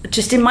field.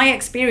 Just in my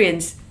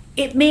experience,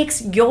 it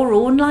makes your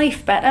own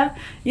life better.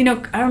 You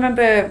know, I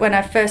remember when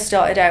I first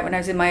started out, when I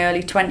was in my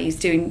early 20s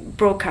doing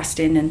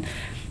broadcasting, and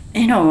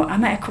you know, I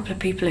met a couple of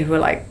people who were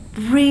like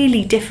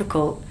really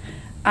difficult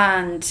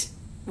and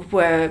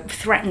were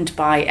threatened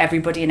by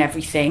everybody and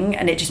everything,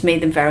 and it just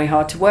made them very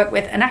hard to work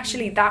with. And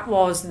actually that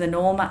was the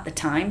norm at the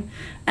time.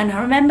 And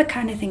I remember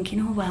kind of thinking,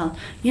 oh well,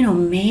 you know,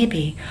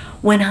 maybe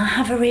when I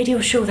have a radio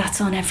show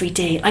that's on every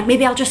day, like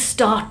maybe I'll just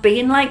start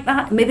being like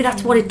that. Maybe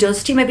that's what it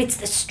does to you. Maybe it's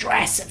the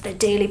stress of the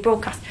daily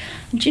broadcast.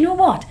 And do you know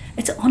what?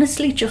 It's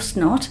honestly just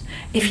not.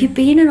 If you're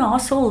being an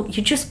arsehole,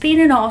 you're just being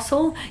an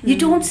arsehole. You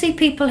don't see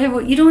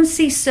people you don't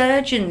see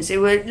surgeons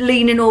who are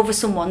leaning over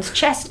someone's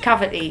chest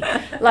cavity,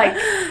 like,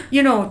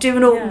 you know,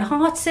 doing open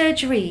heart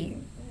surgery,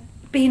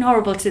 being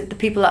horrible to the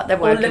people that they're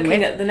working with. Or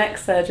looking at the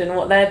next surgeon,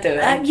 what they're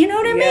doing. You know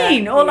what I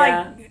mean? Or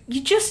like,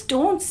 you just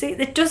don't see,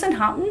 it doesn't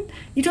happen.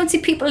 You don't see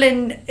people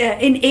in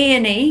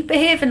A&E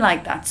behaving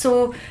like that.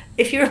 So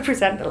if you're a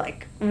presenter,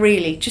 like,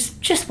 really,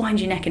 just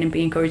wind your neck in and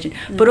be encouraging.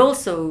 But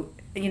also,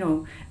 you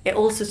know, it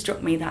also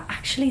struck me that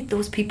actually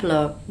those people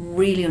are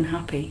really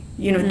unhappy.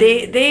 You know,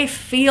 they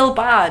feel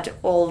bad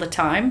all the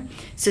time.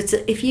 So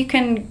if you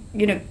can,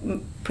 you know,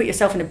 put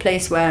yourself in a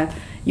place where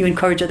you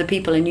encourage other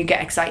people and you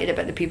get excited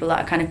about the people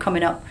that are kind of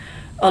coming up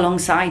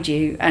alongside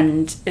you,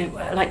 and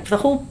like the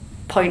whole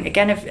point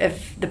again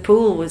of the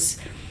pool was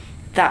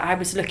that I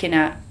was looking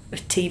at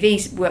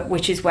TV,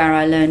 which is where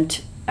I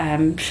learned,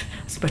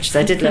 as much as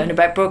I did learn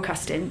about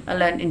broadcasting, I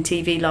learned in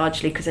TV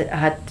largely because I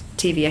had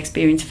TV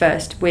experience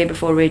first, way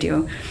before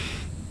radio.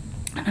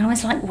 And I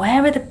was like,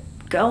 where are the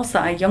girls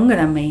that are younger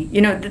than me?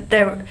 You know,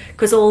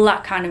 because all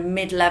that kind of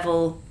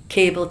mid-level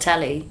cable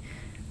telly,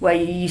 where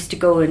you used to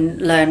go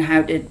and learn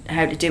how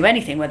to do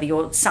anything, whether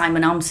you're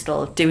Simon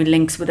Amstel doing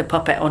Links with a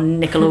Puppet on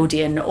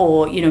Nickelodeon,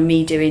 or, you know,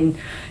 me doing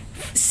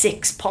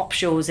 6 pop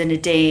shows in a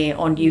day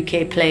on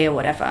UK Play or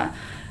whatever.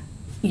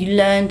 You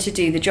learn to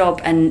do the job,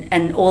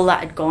 and all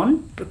that had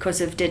gone because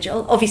of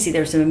digital. Obviously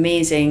there are some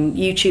amazing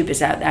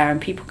YouTubers out there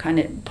and people kind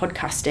of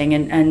podcasting,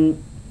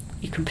 and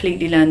you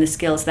completely learn the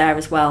skills there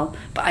as well.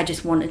 But I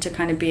just wanted to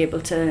kind of be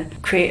able to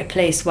create a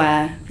place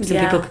where some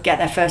people could get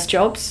their first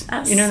jobs.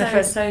 That's you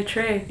know, so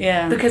true.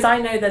 Yeah. Because I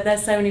know that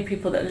there's so many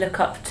people that look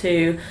up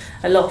to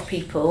a lot of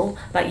people,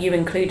 like you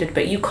included,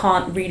 but you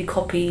can't really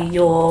copy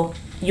your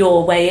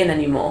way in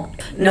anymore.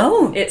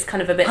 No. It's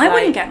kind of a bit I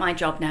wouldn't get my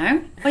job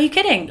now. Are you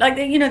kidding? Like,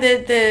 you know,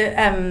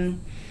 the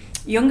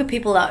younger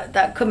people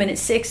that come in at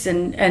 6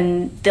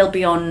 and they'll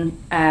be on,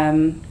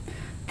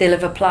 they'll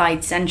have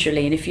applied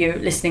centrally. And if you're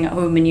listening at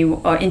home and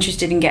you are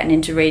interested in getting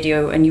into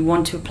radio and you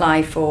want to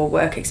apply for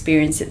work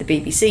experience at the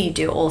BBC, you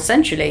do it all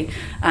centrally.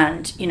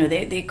 And, you know,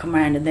 they come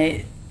around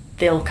and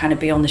they'll kind of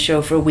be on the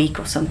show for a week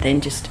or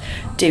something, just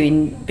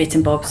doing bits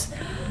and bobs.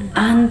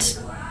 And,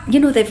 you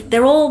know,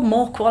 they're all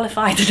more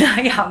qualified than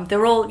I am.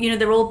 They're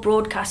all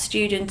broadcast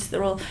students.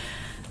 They're all,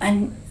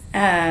 and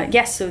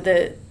yes. So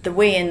the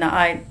way in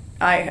that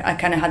I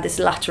kind of had this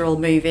lateral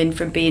move in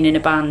from being in a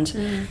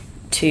band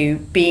to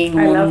being.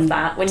 I love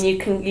that when you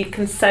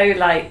can so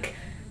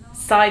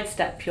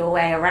sidestep your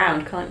way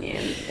around, can't you?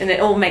 And it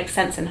all makes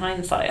sense in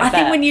hindsight. I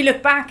think when you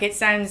look back, it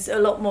sounds a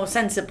lot more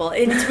sensible.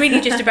 And it's really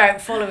just about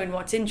following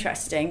what's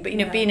interesting. But,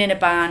 being in a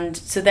band,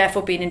 so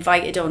therefore being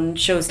invited on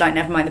shows like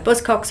Nevermind the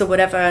Buzzcocks or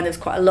whatever, and there's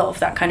quite a lot of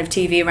that kind of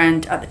TV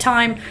around at the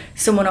time.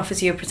 Someone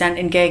offers you a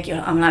presenting gig,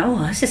 I'm like,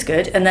 oh, this is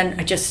good. And then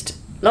I just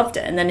loved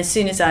it. And then as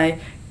soon as I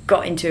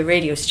got into a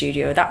radio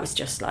studio, that was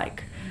just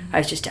like, I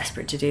was just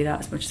desperate to do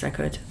that as much as I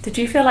could. Did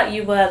you feel like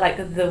you were like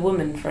the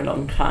woman for a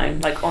long time,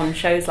 like on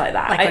shows like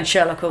that? Like on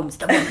Sherlock Holmes,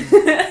 the woman.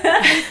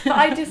 But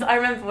I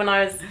remember when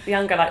I was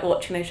younger, like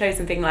watching those shows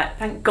and being like,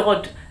 thank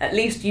God at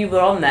least you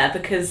were on there,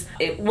 because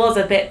it was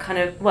a bit kind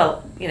of,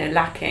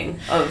 lacking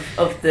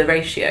of the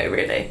ratio,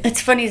 really. It's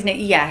funny, isn't it?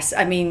 Yes.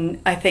 I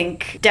mean, I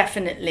think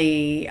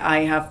definitely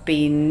I have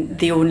been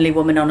the only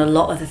woman on a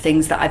lot of the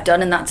things that I've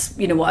done, and that's,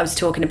 what I was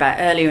talking about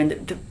earlier,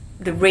 and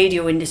the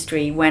radio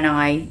industry when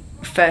I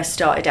first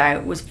started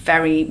out was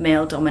very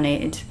male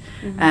dominated,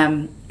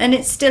 and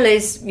it still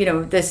is.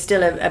 There's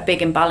still a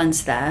big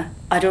imbalance there.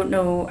 I don't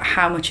know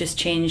how much has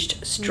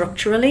changed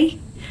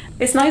structurally.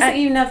 It's nice that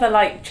you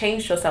never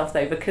changed yourself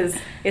though, because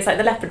it's like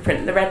the leopard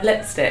print, the red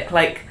lipstick,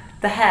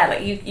 the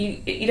hair.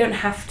 You don't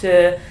have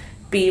to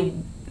be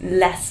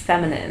less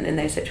feminine in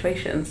those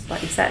situations,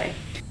 like you say.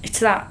 It's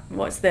that,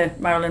 what's the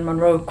Marilyn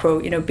Monroe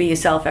quote, be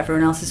yourself,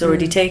 everyone else is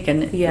already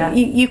taken. Yeah.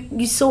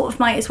 You sort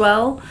of might as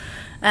well.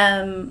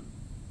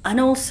 And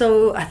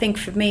also, I think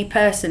for me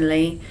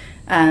personally,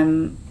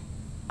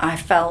 I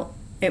felt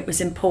it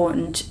was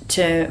important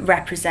to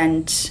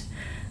represent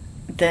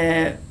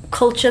the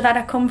culture that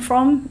I come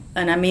from.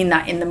 And I mean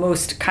that in the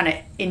most kind of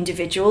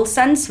individual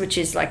sense, which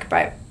is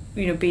about,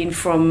 being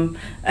from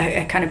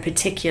a kind of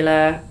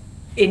particular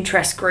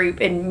interest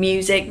group in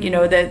music,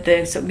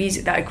 the sort of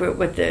music that I grew up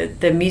with,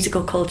 the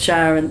musical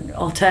culture and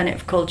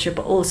alternative culture,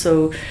 but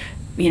also,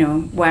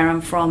 where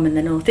I'm from in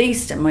the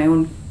Northeast and my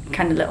own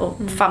kind of little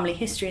family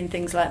history and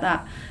things like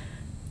that.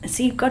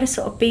 So you've got to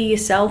sort of be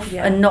yourself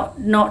and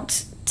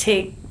not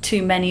take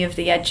too many of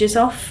the edges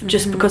off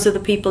just because other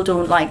people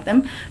don't like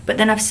them. But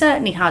then I've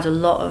certainly had a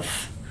lot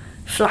of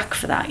flack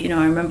for that. I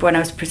remember when I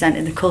was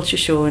presenting the Culture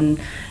Show and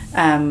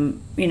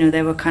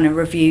there were kind of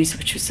reviews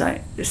which was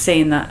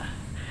saying that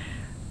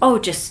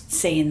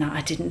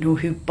I didn't know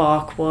who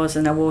Bark was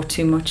and I wore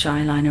too much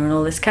eyeliner and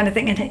all this kind of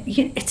thing, and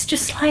it's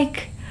just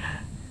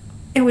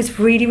it was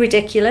really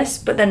ridiculous.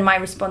 But then my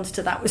response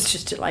to that was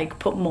just to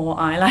put more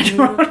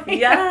eyeliner on.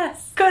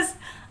 Yes, because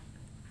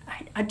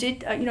I did,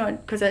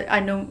 because I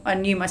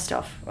knew my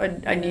stuff.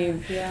 I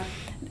knew,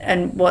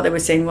 and what they were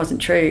saying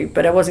wasn't true.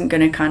 But I wasn't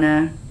going to kind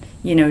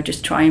of,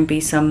 just try and be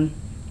some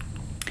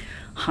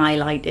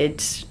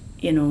highlighted,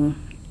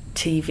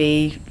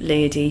 TV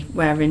lady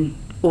wearing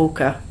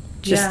ochre.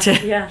 Just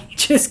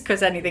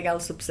because anything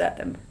else upset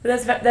them.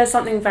 But there's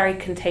something very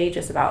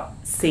contagious about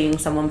seeing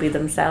someone be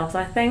themselves,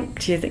 I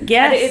think. Do you think?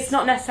 Yes. And it's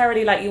not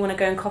necessarily you want to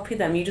go and copy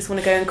them. You just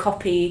want to go and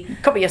copy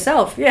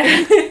yourself. Yeah.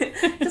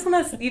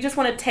 You just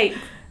want to take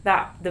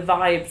the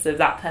vibes of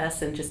that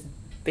person just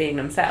being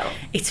themselves.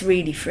 It's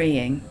really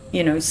freeing.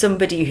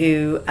 Somebody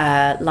who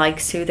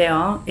likes who they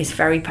are is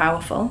very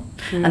powerful,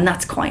 and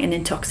that's quite an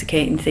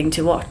intoxicating thing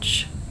to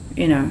watch.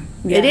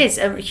 It is.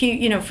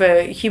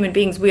 For human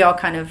beings, we are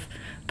kind of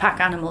pack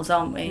animals,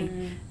 aren't we?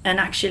 And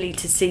actually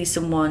to see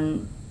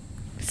someone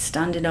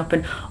standing up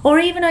or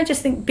even I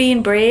just think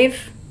being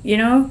brave,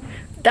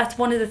 that's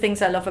one of the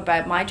things I love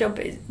about my job,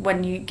 is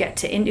when you get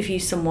to interview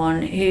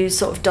someone who's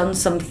sort of done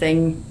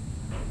something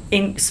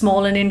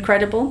small and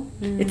incredible.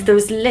 It's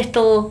those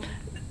little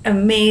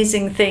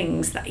amazing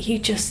things that you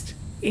just,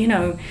 it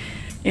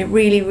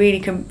really, really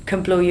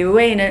can blow you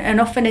away.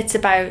 And often it's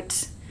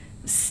about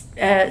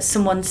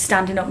someone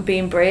standing up and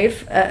being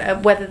brave,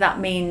 whether that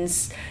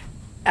means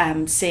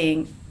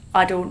saying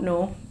I don't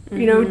know,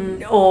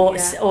 or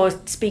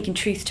speaking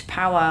truth to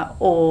power,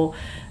 or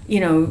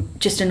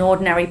just an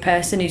ordinary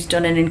person who's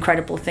done an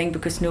incredible thing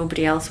because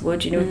nobody else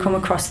would. We come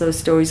across those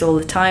stories all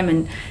the time,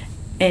 and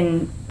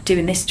in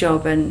doing this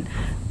job, and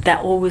they're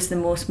always the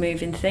most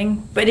moving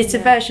thing. But it's a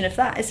version of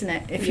that, isn't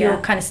it? If you're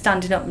kind of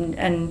standing up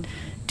and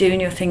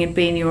doing your thing and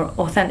being your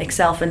authentic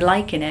self and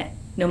liking it,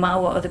 no matter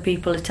what other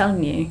people are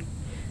telling you.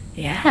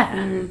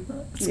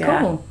 It's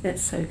cool.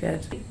 It's so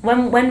good.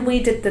 When we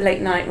did the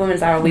late night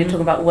women's hour, we were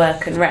talking about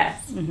work and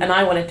rest, and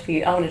I wanted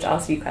to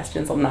ask you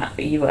questions on that,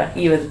 but you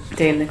were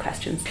doing the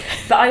questions.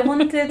 But I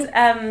wanted,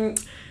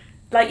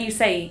 like you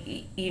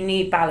say, you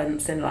need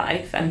balance in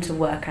life, and to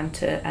work and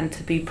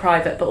to be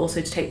private, but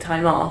also to take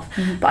time off.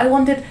 But I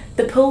wondered,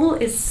 the pool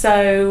is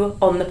so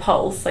on the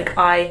pulse.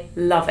 I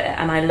love it,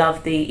 and I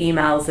love the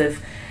emails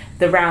of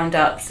the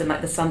roundups and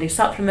the Sunday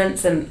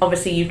supplements, and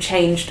obviously you've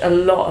changed a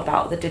lot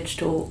about the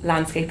digital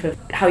landscape of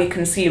how you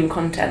consume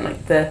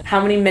content, the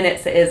how many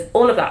minutes it is,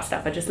 all of that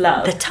stuff I just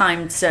love. The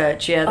timed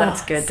search,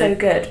 that's good. So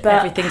good. But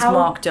everything's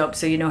marked up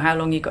so you know how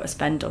long you've got to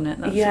spend on it.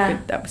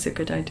 That was a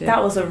good idea.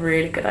 That was a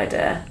really good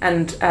idea,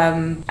 and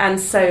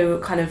so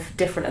kind of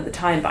different at the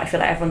time, but I feel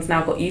like everyone's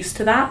now got used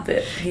to that.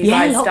 But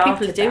a lot of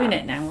people are doing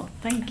it now. Well,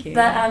 thank you.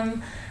 But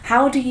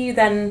how do you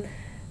then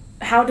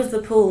how does the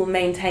pool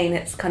maintain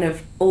its kind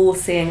of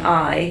all-seeing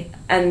eye,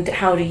 and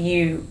how do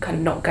you kind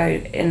of not go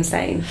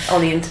insane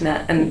on the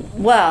internet and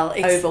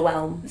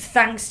overwhelm?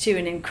 Thanks to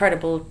an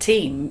incredible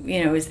team,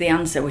 is the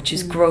answer, which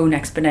has grown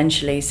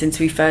exponentially since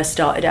we first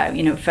started out.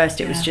 First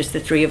it was just the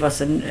three of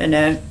us and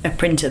a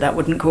printer that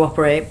wouldn't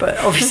cooperate, but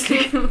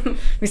obviously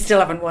we still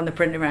haven't won the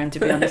print around, to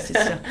be honest. It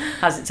still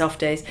has its off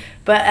days,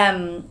 but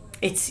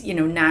it's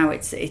now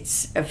it's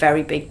a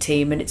very big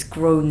team, and it's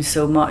grown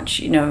so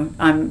much.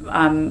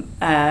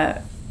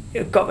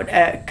 I've got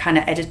a kind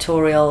of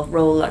editorial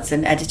role that's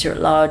an editor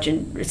at large,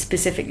 and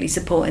specifically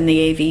supporting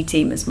the AV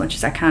team as much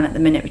as I can at the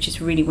minute, which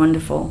is really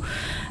wonderful.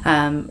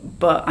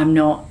 But I'm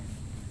not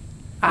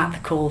at the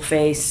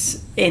coalface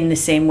in the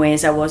same way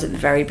as I was at the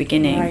very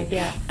beginning. Right,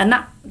 yeah. And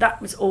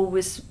that was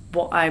always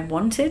what I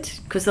wanted,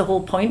 because the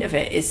whole point of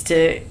it is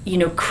to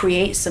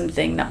create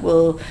something that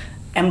will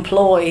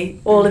employ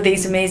all of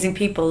these amazing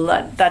people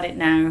that it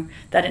now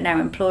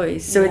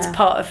employs. So it's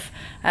part of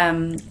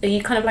are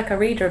you kind of like a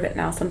reader of it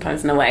now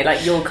sometimes, in a way,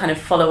 like you'll kind of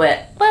follow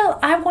it? Well,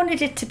 I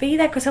wanted it to be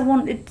there because I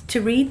wanted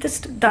to read that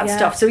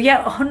stuff. So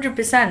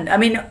 100%. I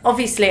mean,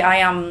 obviously I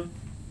am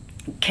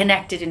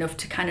connected enough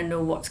to kind of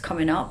know what's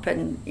coming up,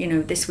 and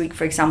this week,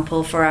 for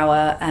example, for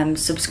our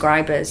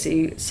subscribers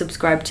who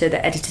subscribe to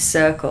the Editor's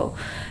Circle,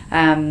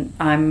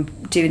 I'm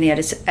doing the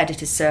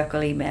Editor's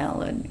Circle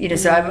email, and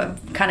so I'm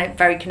kind of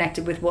very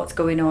connected with what's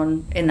going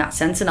on in that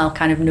sense, and I'll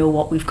kind of know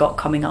what we've got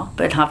coming up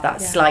and have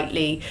that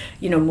slightly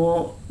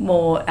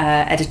more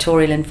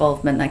editorial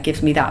involvement that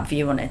gives me that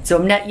view on it.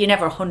 So you're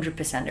never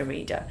 100% a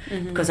reader,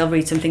 because I'll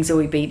read some things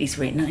Zoe Beattie's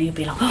written and you'll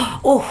be like,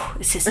 oh,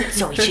 this is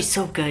Zoe, she's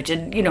so good,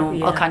 and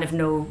I'll kind of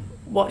know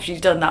what she's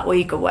done that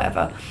week or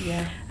whatever.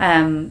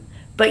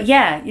 But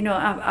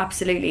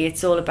absolutely,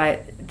 it's all about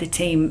the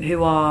team,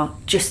 who are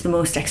just the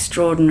most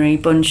extraordinary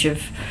bunch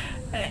of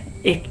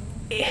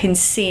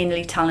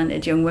insanely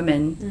talented young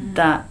women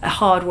that are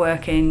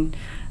hardworking,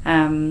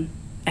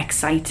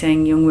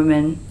 exciting young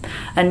women.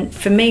 And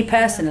for me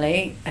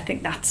personally, I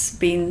think that's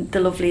been the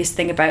loveliest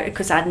thing about it,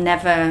 because I'd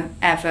never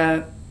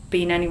ever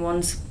been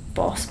anyone's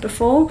boss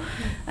before,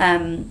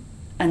 and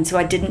so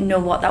I didn't know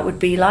what that would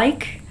be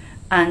like.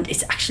 And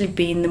it's actually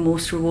been the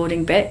most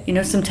rewarding bit.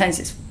 Sometimes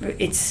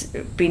it's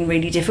been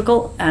really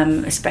difficult,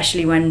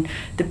 especially when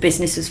the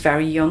business is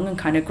very young and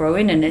kind of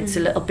growing, and it's a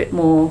little bit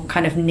more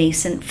kind of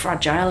nascent,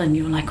 fragile, and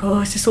you're like,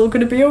 oh, is this all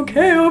going to be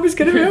okay? Oh, it's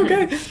going to be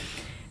okay.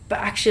 But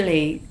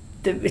actually,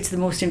 it's the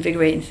most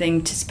invigorating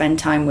thing to spend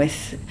time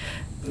with.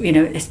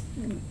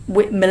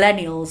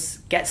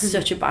 Millennials get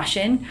such a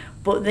bashing,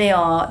 but they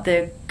are,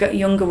 the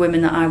younger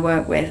women that I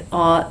work with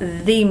are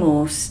the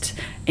most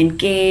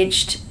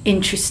engaged,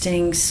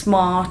 interesting,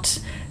 smart,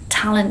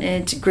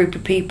 talented group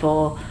of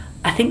people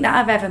I think that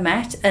I've ever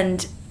met,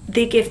 and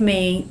they give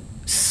me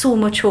so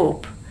much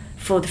hope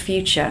for the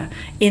future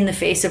in the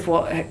face of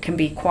what can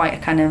be quite a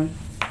kind of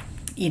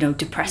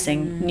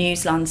depressing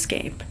news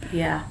landscape.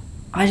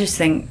 I just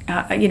think,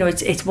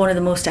 it's one of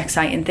the most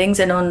exciting things.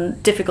 And on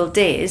difficult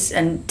days,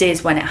 and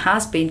days when it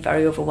has been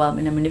very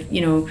overwhelming, I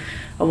mean,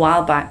 a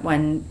while back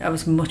when I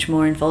was much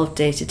more involved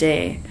day to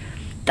day,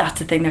 that's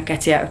the thing that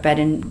gets you out of bed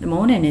in the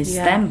morning is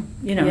them,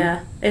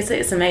 Yeah,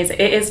 it's amazing.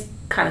 It is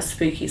kind of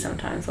spooky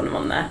sometimes when I'm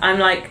on there. I'm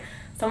like,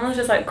 someone's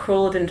just like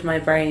crawled into my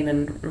brain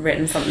and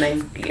written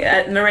something.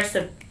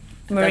 Marissa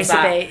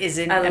Bay is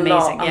amazing.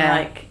 Lot.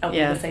 I'm like, are we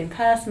the same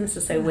person? This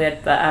is so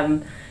weird,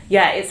 but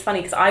it's funny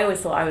because I always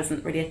thought I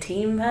wasn't really a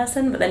team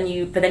person, but then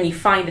you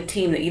find a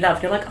team that you love,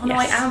 and you're like, oh no,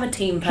 I am a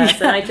team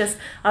person.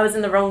 I was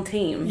in the wrong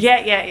team.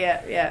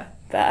 Yeah.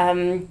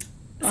 But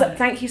so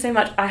thank you so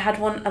much. I had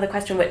one other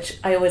question which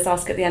I always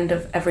ask at the end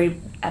of every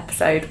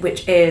episode,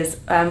 which is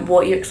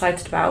what are you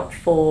excited about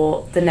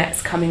for the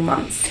next coming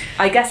months?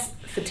 I guess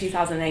for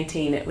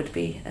 2018 it would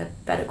be a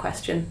better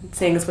question,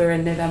 seeing as we're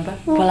in November.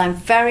 Well, I'm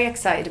very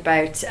excited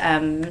about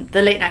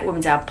the Late Night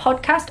Women's Hour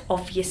podcast,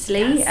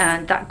 obviously,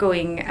 and that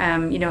going,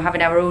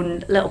 having our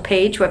own little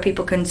page where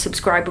people can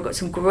subscribe. We've got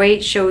some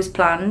great shows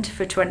planned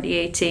for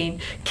 2018,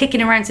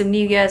 kicking around some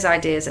New Year's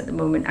ideas at the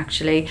moment,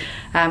 actually,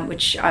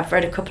 which I've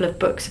read a couple of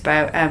books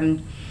about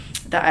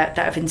that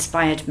have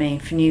inspired me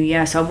for New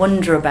Year. So I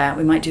wonder about,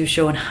 we might do a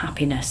show on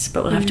happiness,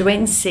 but we'll have to wait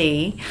and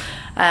see.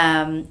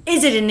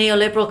 Is it a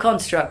neoliberal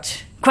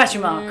construct? ?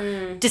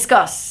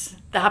 Discuss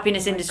the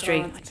happiness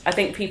industry. God. I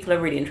think people are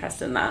really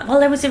interested in that. Well,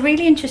 there was a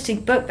really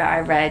interesting book that I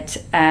read,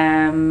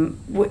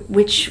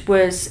 which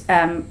was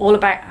all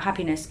about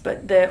happiness,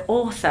 but the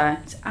author,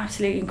 it's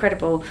absolutely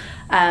incredible.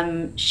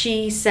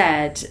 She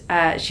said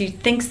she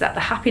thinks that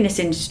the happiness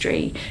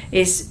industry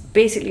is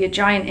basically a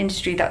giant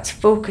industry that's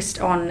focused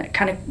on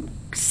kind of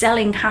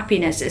selling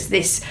happiness as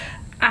this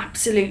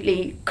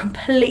absolutely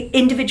complete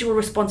individual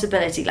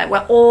responsibility, like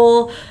we're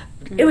all,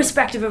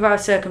 irrespective of our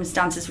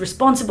circumstances,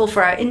 responsible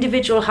for our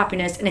individual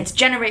happiness, and it's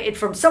generated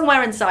from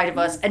somewhere inside of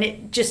us, and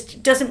it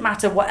just doesn't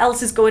matter what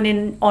else is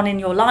going on in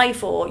your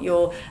life or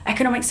your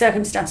economic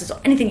circumstances or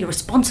anything. You're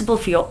responsible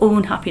for your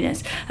own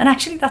happiness. And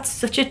actually that's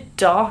such a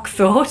dark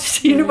thought,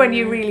 when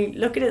you really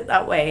look at it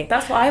that way.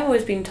 That's what I've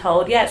always been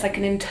told. It's like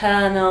an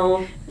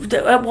internal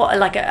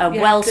like a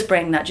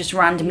wellspring that just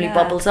randomly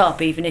bubbles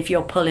up. Even if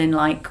you're pulling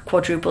like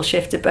quadruple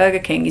shift at Burger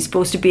King, you're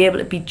supposed to be able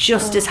to be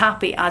just as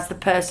happy as the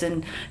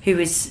person who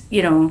is,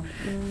 you know,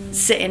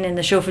 sitting in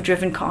the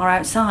chauffeur-driven car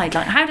outside.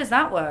 Like, how does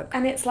that work?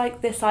 And it's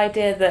like this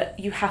idea that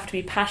you have to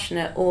be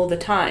passionate all the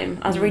time.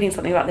 I was reading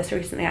something about this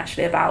recently,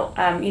 actually,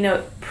 about you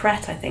know,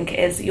 Pret, I think it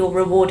is, you're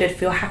rewarded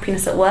for your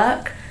happiness at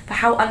work. But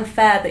how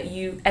unfair that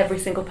every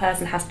single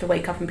person has to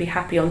wake up and be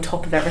happy on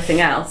top of everything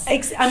else.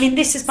 I mean,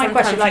 this is my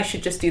Sometimes question. Like, you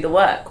should just do the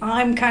work.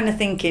 I'm kind of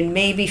thinking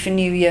maybe for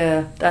New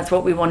Year, that's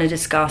what we want to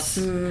discuss,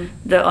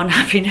 the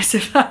unhappiness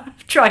of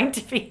trying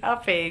to be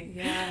happy.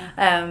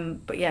 Yeah.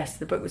 But yes,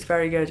 the book was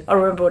very good. I'll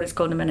remember what it's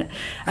called in a minute.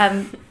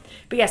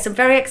 But yes, I'm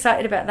very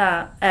excited about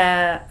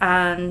that,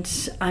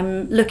 and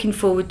I'm looking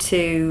forward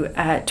to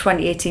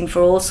 2018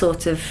 for all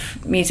sorts of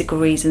musical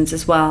reasons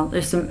as well.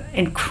 There's some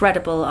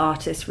incredible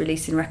artists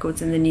releasing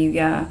records in the new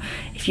year.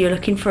 If you're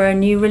looking for a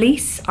new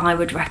release, I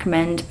would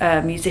recommend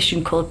a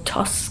musician called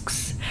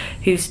Tusks,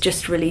 who's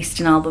just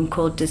released an album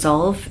called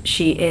Dissolve.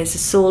 She is a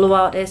solo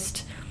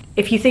artist.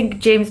 If you think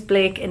James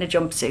Blake in a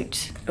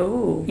jumpsuit,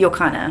 you're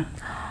kind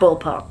of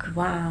ballpark.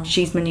 Wow.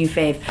 She's my new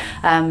fave.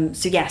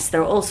 So yes,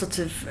 there are all sorts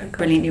of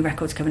brilliant new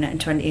records coming out in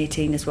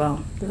 2018 as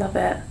well. Love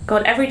it.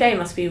 God, every day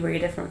must be really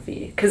different for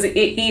you, because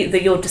either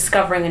you're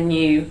discovering a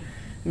new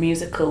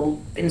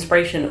musical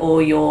inspiration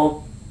or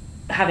you're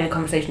having a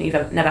conversation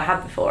you've never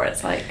had before.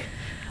 It's like,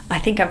 I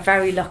think I'm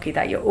very lucky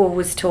that I'm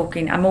always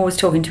talking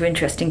to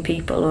interesting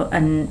people,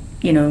 and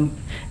you know,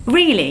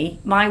 really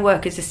my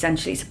work is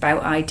essentially, it's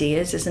about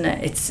ideas, isn't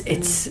it?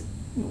 It's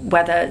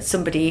whether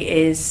somebody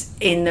is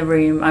in the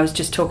room. I was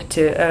just talking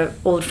to an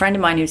old friend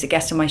of mine who's a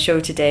guest on my show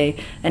today,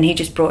 and he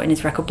just brought in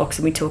his record box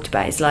and we talked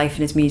about his life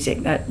and his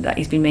music that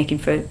he's been making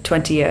for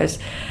 20 years.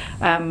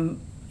 And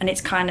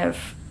it's kind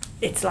of,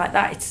 it's like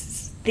that.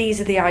 These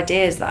are the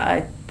ideas that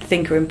I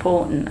think are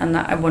important and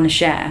that I want to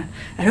share.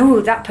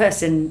 And that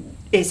person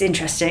is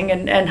interesting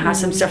and has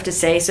some stuff to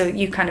say. So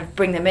you kind of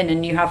bring them in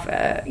and you have,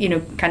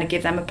 kind of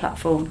give them a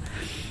platform.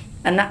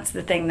 And that's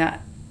the thing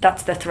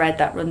that's the thread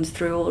that runs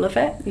through all of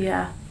it.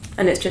 Yeah.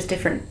 And it's just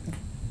different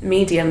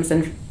mediums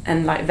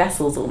and like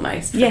vessels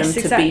almost for them to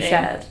exactly. be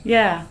shared.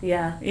 Yeah.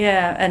 Yeah.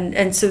 Yeah.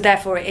 And so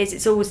therefore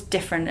it's always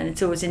different and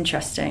it's always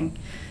interesting.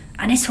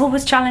 And it's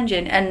always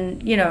challenging.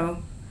 And, you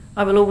know,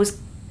 I will always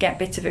get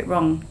bits of it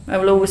wrong. I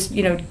will always,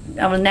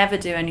 I will never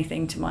do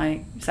anything to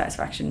my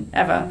satisfaction,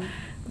 ever.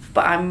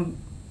 But I'm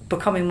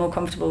becoming more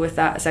comfortable with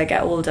that as I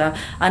get older.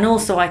 And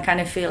also I kind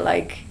of feel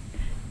like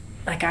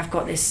I've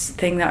got this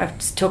thing that I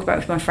talk about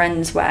with my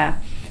friends where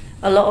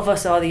a lot of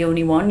us are the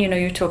only one. You know,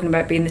 you're talking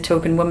about being the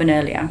token woman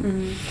earlier.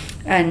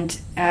 And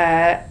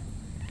there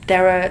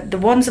are the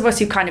ones of us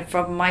who kind of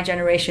from my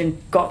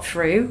generation got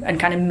through and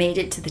kind of made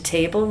it to the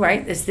table,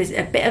 right? There's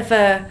a bit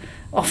of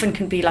often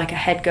can be like a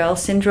head girl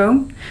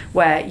syndrome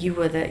where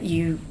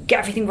you get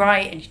everything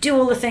right and you do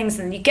all the things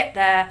and you get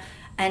there.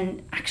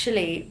 And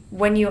actually,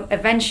 when you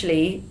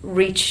eventually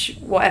reach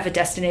whatever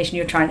destination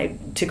you're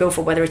trying to go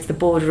for, whether it's the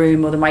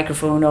boardroom or the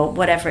microphone or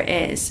whatever it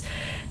is,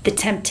 the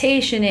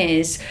temptation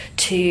is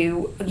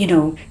to,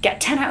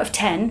 get 10 out of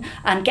 10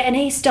 and get an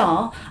A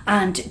star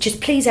and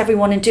just please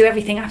everyone and do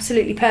everything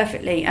absolutely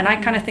perfectly. And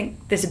I kind of think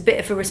there's a bit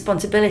of a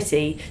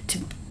responsibility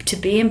to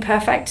be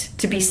imperfect,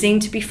 to be seen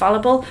to be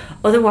fallible.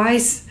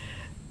 Otherwise,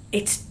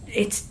 it's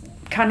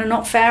kind of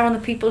not fair on the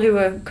people who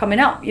are coming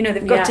up.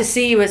 They've got to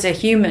see you as a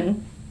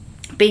human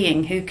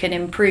being who can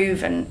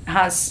improve and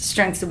has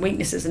strengths and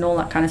weaknesses and all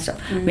that kind of stuff.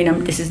 I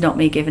mean, this is not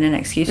me giving an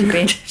excuse for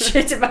being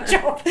shit at my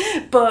job,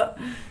 but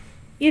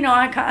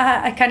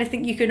I kind of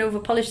think you can over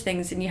polish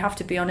things and you have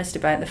to be honest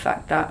about the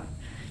fact that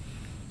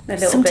a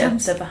little bit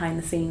of the behind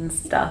the scenes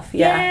stuff.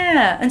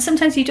 Yeah, and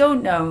sometimes you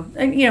don't know.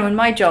 And, in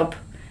my job,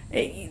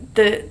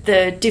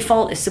 the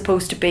default is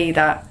supposed to be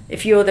that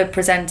if you're the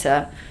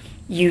presenter,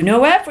 you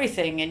know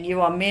everything and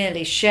you are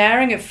merely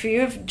sharing a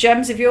few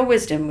gems of your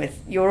wisdom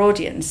with your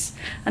audience.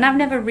 And I've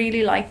never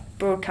really liked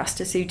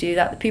broadcasters who do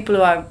that. The people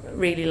who I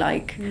really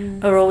like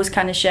are always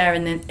kind of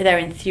sharing their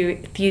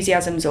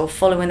enthusiasms or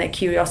following their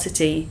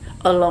curiosity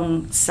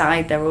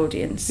alongside their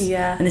audience.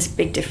 Yeah. And there's a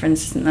big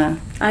difference, isn't there?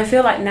 I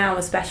feel like now,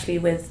 especially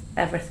with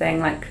everything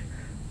like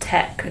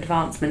tech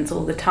advancements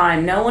all the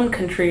time, no one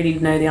can truly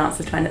know the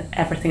answer to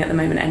everything at the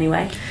moment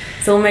anyway.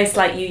 It's almost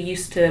like you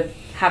used to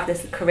have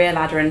this career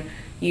ladder and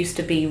used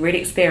to be really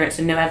experienced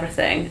and know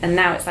everything, and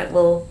now it's like,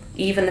 well,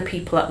 even the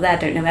people up there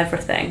don't know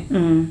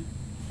everything.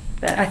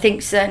 But I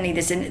think certainly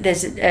there's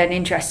an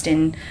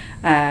interesting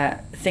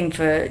thing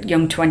for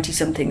young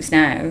 20-somethings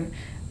now,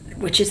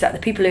 which is that the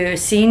people who are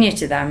senior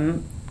to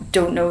them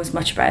don't know as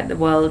much about the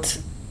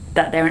world,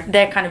 that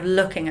they're kind of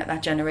looking at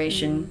that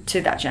generation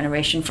to that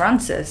generation for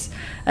answers.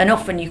 And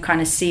often you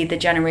kind of see the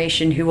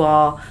generation who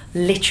are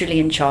literally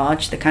in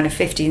charge, the kind of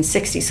 50 and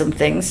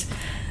 60-somethings,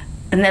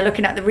 and they're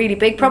looking at the really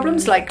big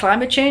problems like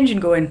climate change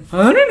and going,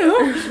 I don't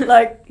know,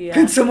 like,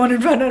 can someone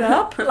invent an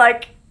app?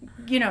 Like,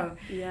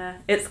 Yeah,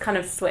 it's kind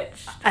of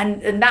switched.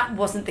 And that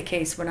wasn't the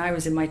case when I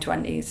was in my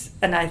 20s.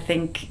 And I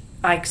think,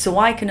 I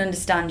can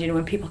understand,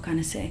 when people kind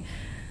of say,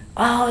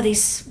 oh,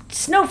 this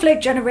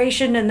snowflake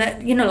generation, and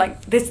that, you know,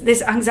 like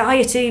this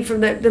anxiety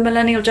from the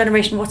millennial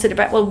generation. What's it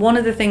about? Well, one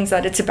of the things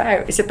that it's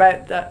about is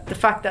about the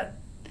fact that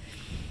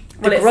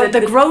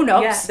the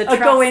grown-ups are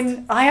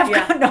going, I have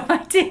got no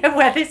idea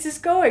where this is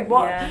going.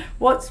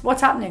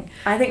 What's happening?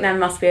 I think there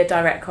must be a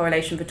direct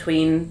correlation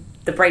between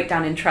the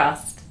breakdown in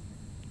trust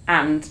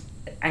and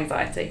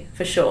anxiety,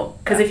 for sure.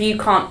 Because if you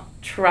can't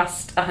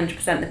trust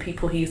 100% the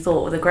people who you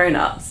thought were the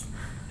grown-ups,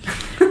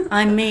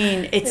 I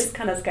mean, it's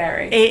kind of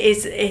scary. It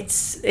is.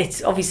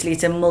 It's obviously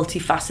it's a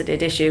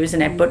multifaceted issue,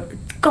 isn't it? But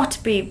it's got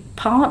to be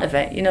part of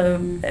it, you know.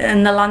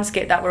 And the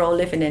landscape that we're all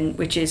living in,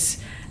 which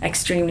is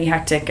extremely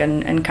hectic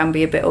and can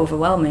be a bit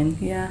overwhelming.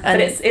 Yeah, and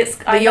but it's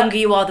the younger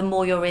you are, the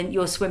more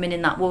you're swimming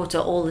in that water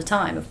all the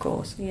time, of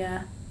course.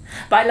 Yeah,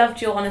 but I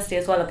loved your honesty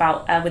as well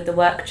about with the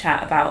work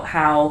chat about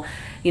how,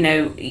 you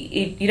know,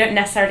 you don't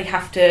necessarily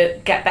have to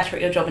get better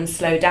at your job and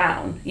slow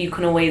down. You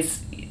can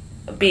always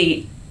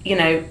be, you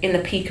know, in the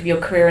peak of your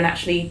career and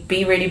actually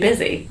be really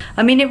busy.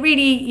 I mean, it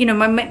really, you know,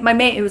 my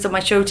mate who was on my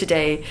show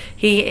today,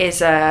 he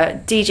is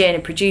a DJ and a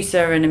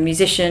producer and a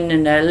musician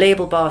and a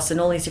label boss and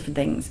all these different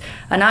things.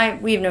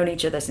 And we've known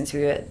each other since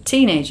we were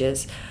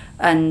teenagers.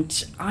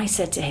 And I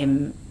said to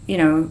him, you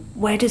know,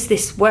 where does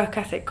this work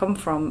ethic come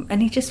from?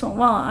 And he just went,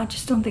 well, I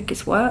just don't think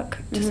it's work.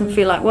 It doesn't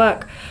feel like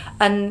work.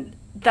 And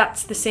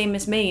that's the same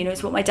as me, you know.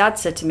 It's what my dad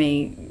said to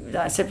me.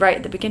 I said right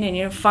at the beginning,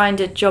 you know,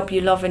 find a job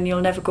you love and you'll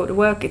never go to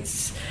work.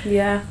 It's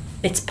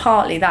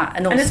partly that,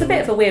 and it's a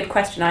bit of a weird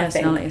question, I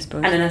think,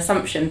 and an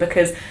assumption,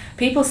 because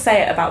people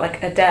say it about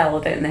like Adele,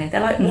 don't they?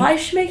 They're like, why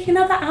is she making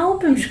another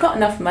album? She's got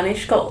enough money.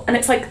 And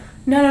it's like,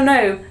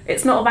 no,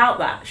 it's not about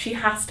that. She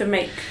has to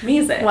make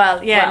music.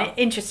 Well, yeah, and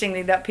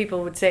interestingly, that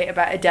people would say it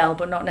about Adele,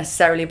 but not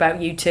necessarily about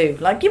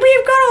U2. Like, you've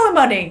got all the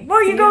money. What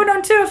are you going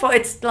on tour for?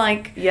 It's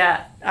like,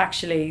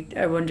 actually,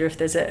 I wonder if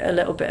there's a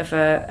little bit of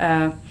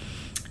a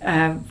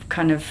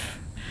kind of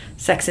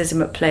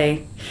sexism at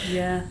play.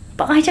 Yeah.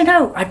 But I don't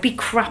know. I'd be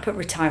crap at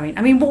retiring.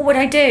 I mean, what would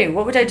I do?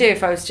 What would I do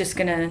if I was just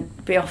going to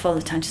be off all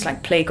the time, just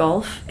like play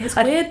golf? It's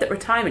weird that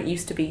retirement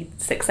used to be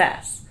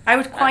success. I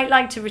would quite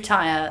like to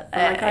retire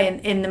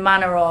in the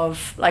manner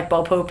of like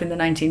Bob Hope in the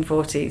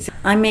 1940s.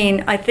 I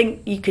mean, I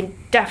think you can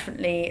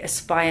definitely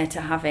aspire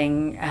to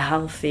having a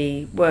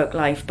healthy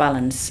work-life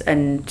balance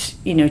and,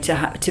 you know,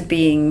 to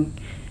being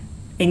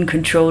in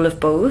control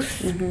of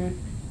both. Mm-hmm.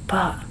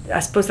 But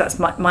I suppose that's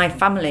my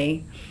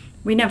family.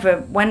 We never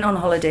went on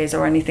holidays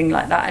or anything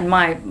like that. And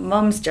my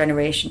mum's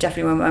generation,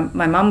 definitely when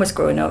my mum was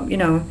growing up, you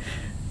know,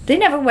 they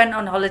never went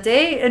on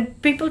holiday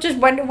and people just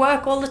went to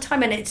work all the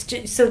time. And it's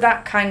just, so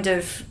that kind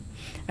of,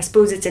 I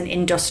suppose it's an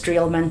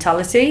industrial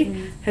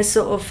mentality has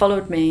sort of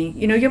followed me.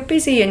 You know, you're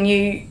busy and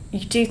you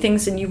do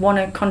things and you want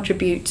to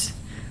contribute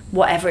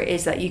whatever it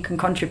is that you can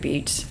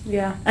contribute.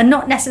 Yeah. And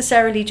not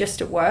necessarily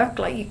just at work.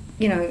 Like,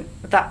 you know,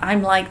 that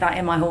I'm like that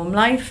in my home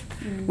life,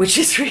 which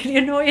is really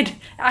annoying.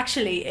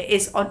 Actually, it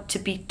is, to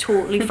be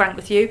totally frank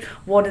with you,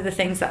 one of the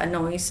things that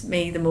annoys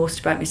me the most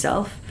about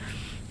myself.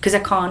 Because I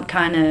can't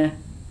kind of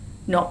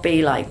not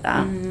be like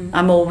that.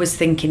 I'm always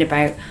thinking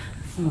about,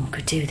 oh, I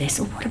could do this.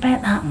 Oh, what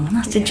about that one?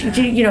 That's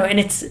interesting. You know, and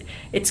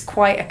it's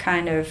quite a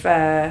kind of...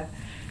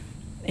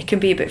 it can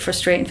be a bit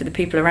frustrating for the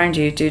people around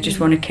you who do just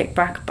want to kick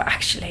back, but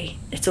actually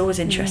it's always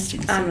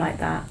interesting. I'm like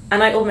that,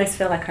 and I almost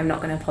feel like I'm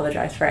not going to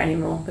apologise for it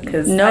anymore,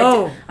 because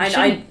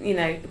I you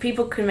know,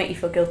 people can make you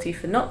feel guilty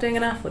for not doing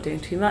enough or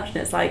doing too much, and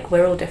it's like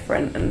we're all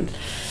different and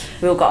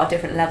we all got our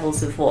different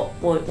levels of what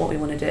we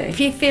want to do. If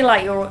you feel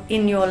like you're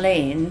in your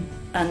lane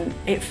and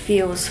it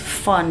feels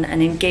fun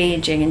and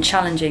engaging and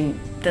challenging,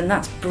 then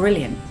that's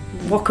brilliant.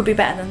 What could be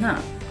better than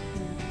that?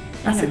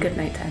 That's a good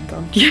note to end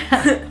on.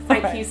 Yeah.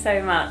 Thank you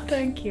so much.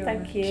 Thank you.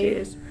 Thank you.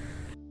 Cheers.